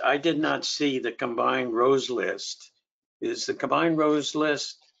list, I did not see the combined rose list. Is the combined rose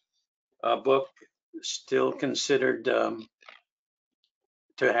list book still considered to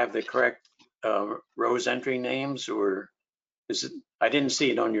have the correct rose entry names, or is it? I didn't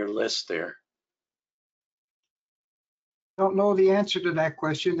see it on your list there. Don't know the answer to that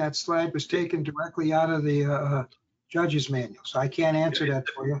question. That slide was taken directly out of the judge's manual, so I can't answer that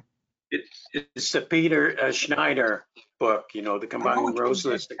for you. It's the Peter Schneider book, you know, the combined rose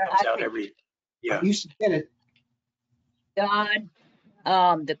list that comes out every, yeah. I used to get it. Don,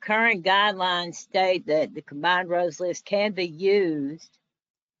 the current guidelines state that the combined rose list can be used,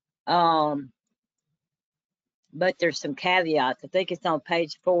 but there's some caveats. I think it's on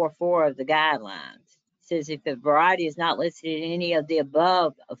page 404 of the guidelines. It says if the variety is not listed in any of the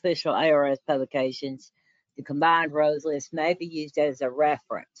above official ARS publications, the combined rose list may be used as a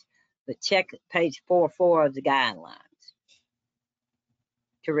reference. But check page 404 of the guidelines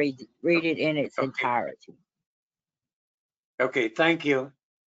to read it in its entirety. Okay, thank you.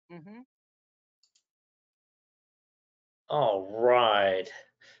 All right.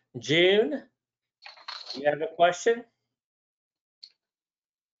 June, you have a question?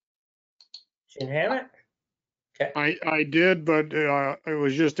 June Hammett? Okay. I did, but it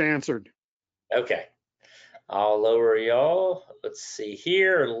was just answered. Okay. I'll lower y'all. Let's see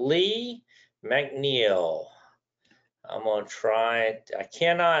here. Lee McNeil. I'm going to try. I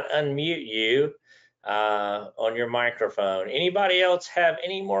cannot unmute you on your microphone. Anybody else have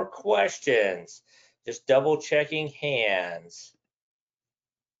any more questions? Just double checking hands.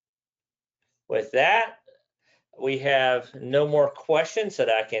 With that, we have no more questions that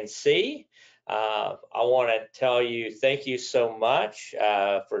I can see. I want to tell you thank you so much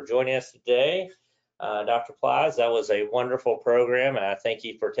for joining us today. Dr. Plies, that was a wonderful program, and I thank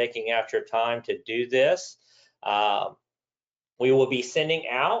you for taking out your time to do this. We will be sending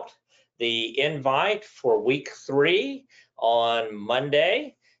out the invite for week 3 on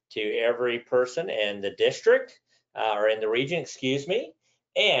Monday to every person in the district, or in the region, excuse me.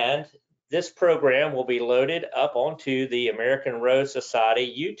 And this program will be loaded up onto the American Rose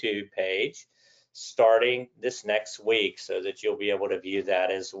Society YouTube page starting this next week, so that you'll be able to view that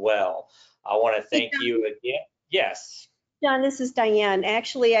as well. I want to thank you again. Yes. John, this is Diane.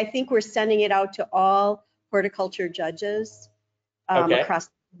 Actually, I think we're sending it out to all horticulture judges across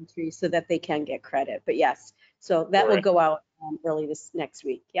the country so that they can get credit. But yes, so that will go out early this next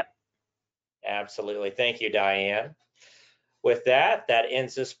week. Yep. Absolutely. Thank you, Diane. With that, that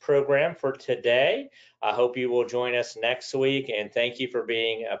ends this program for today. I hope you will join us next week, and thank you for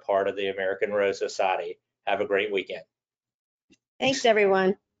being a part of the American Rose Society. Have a great weekend. Thanks,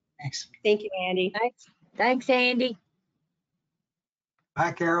 everyone. Thanks. Thank you, Andy. Thanks, Andy.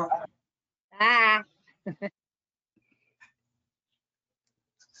 Bye, Carol. Bye.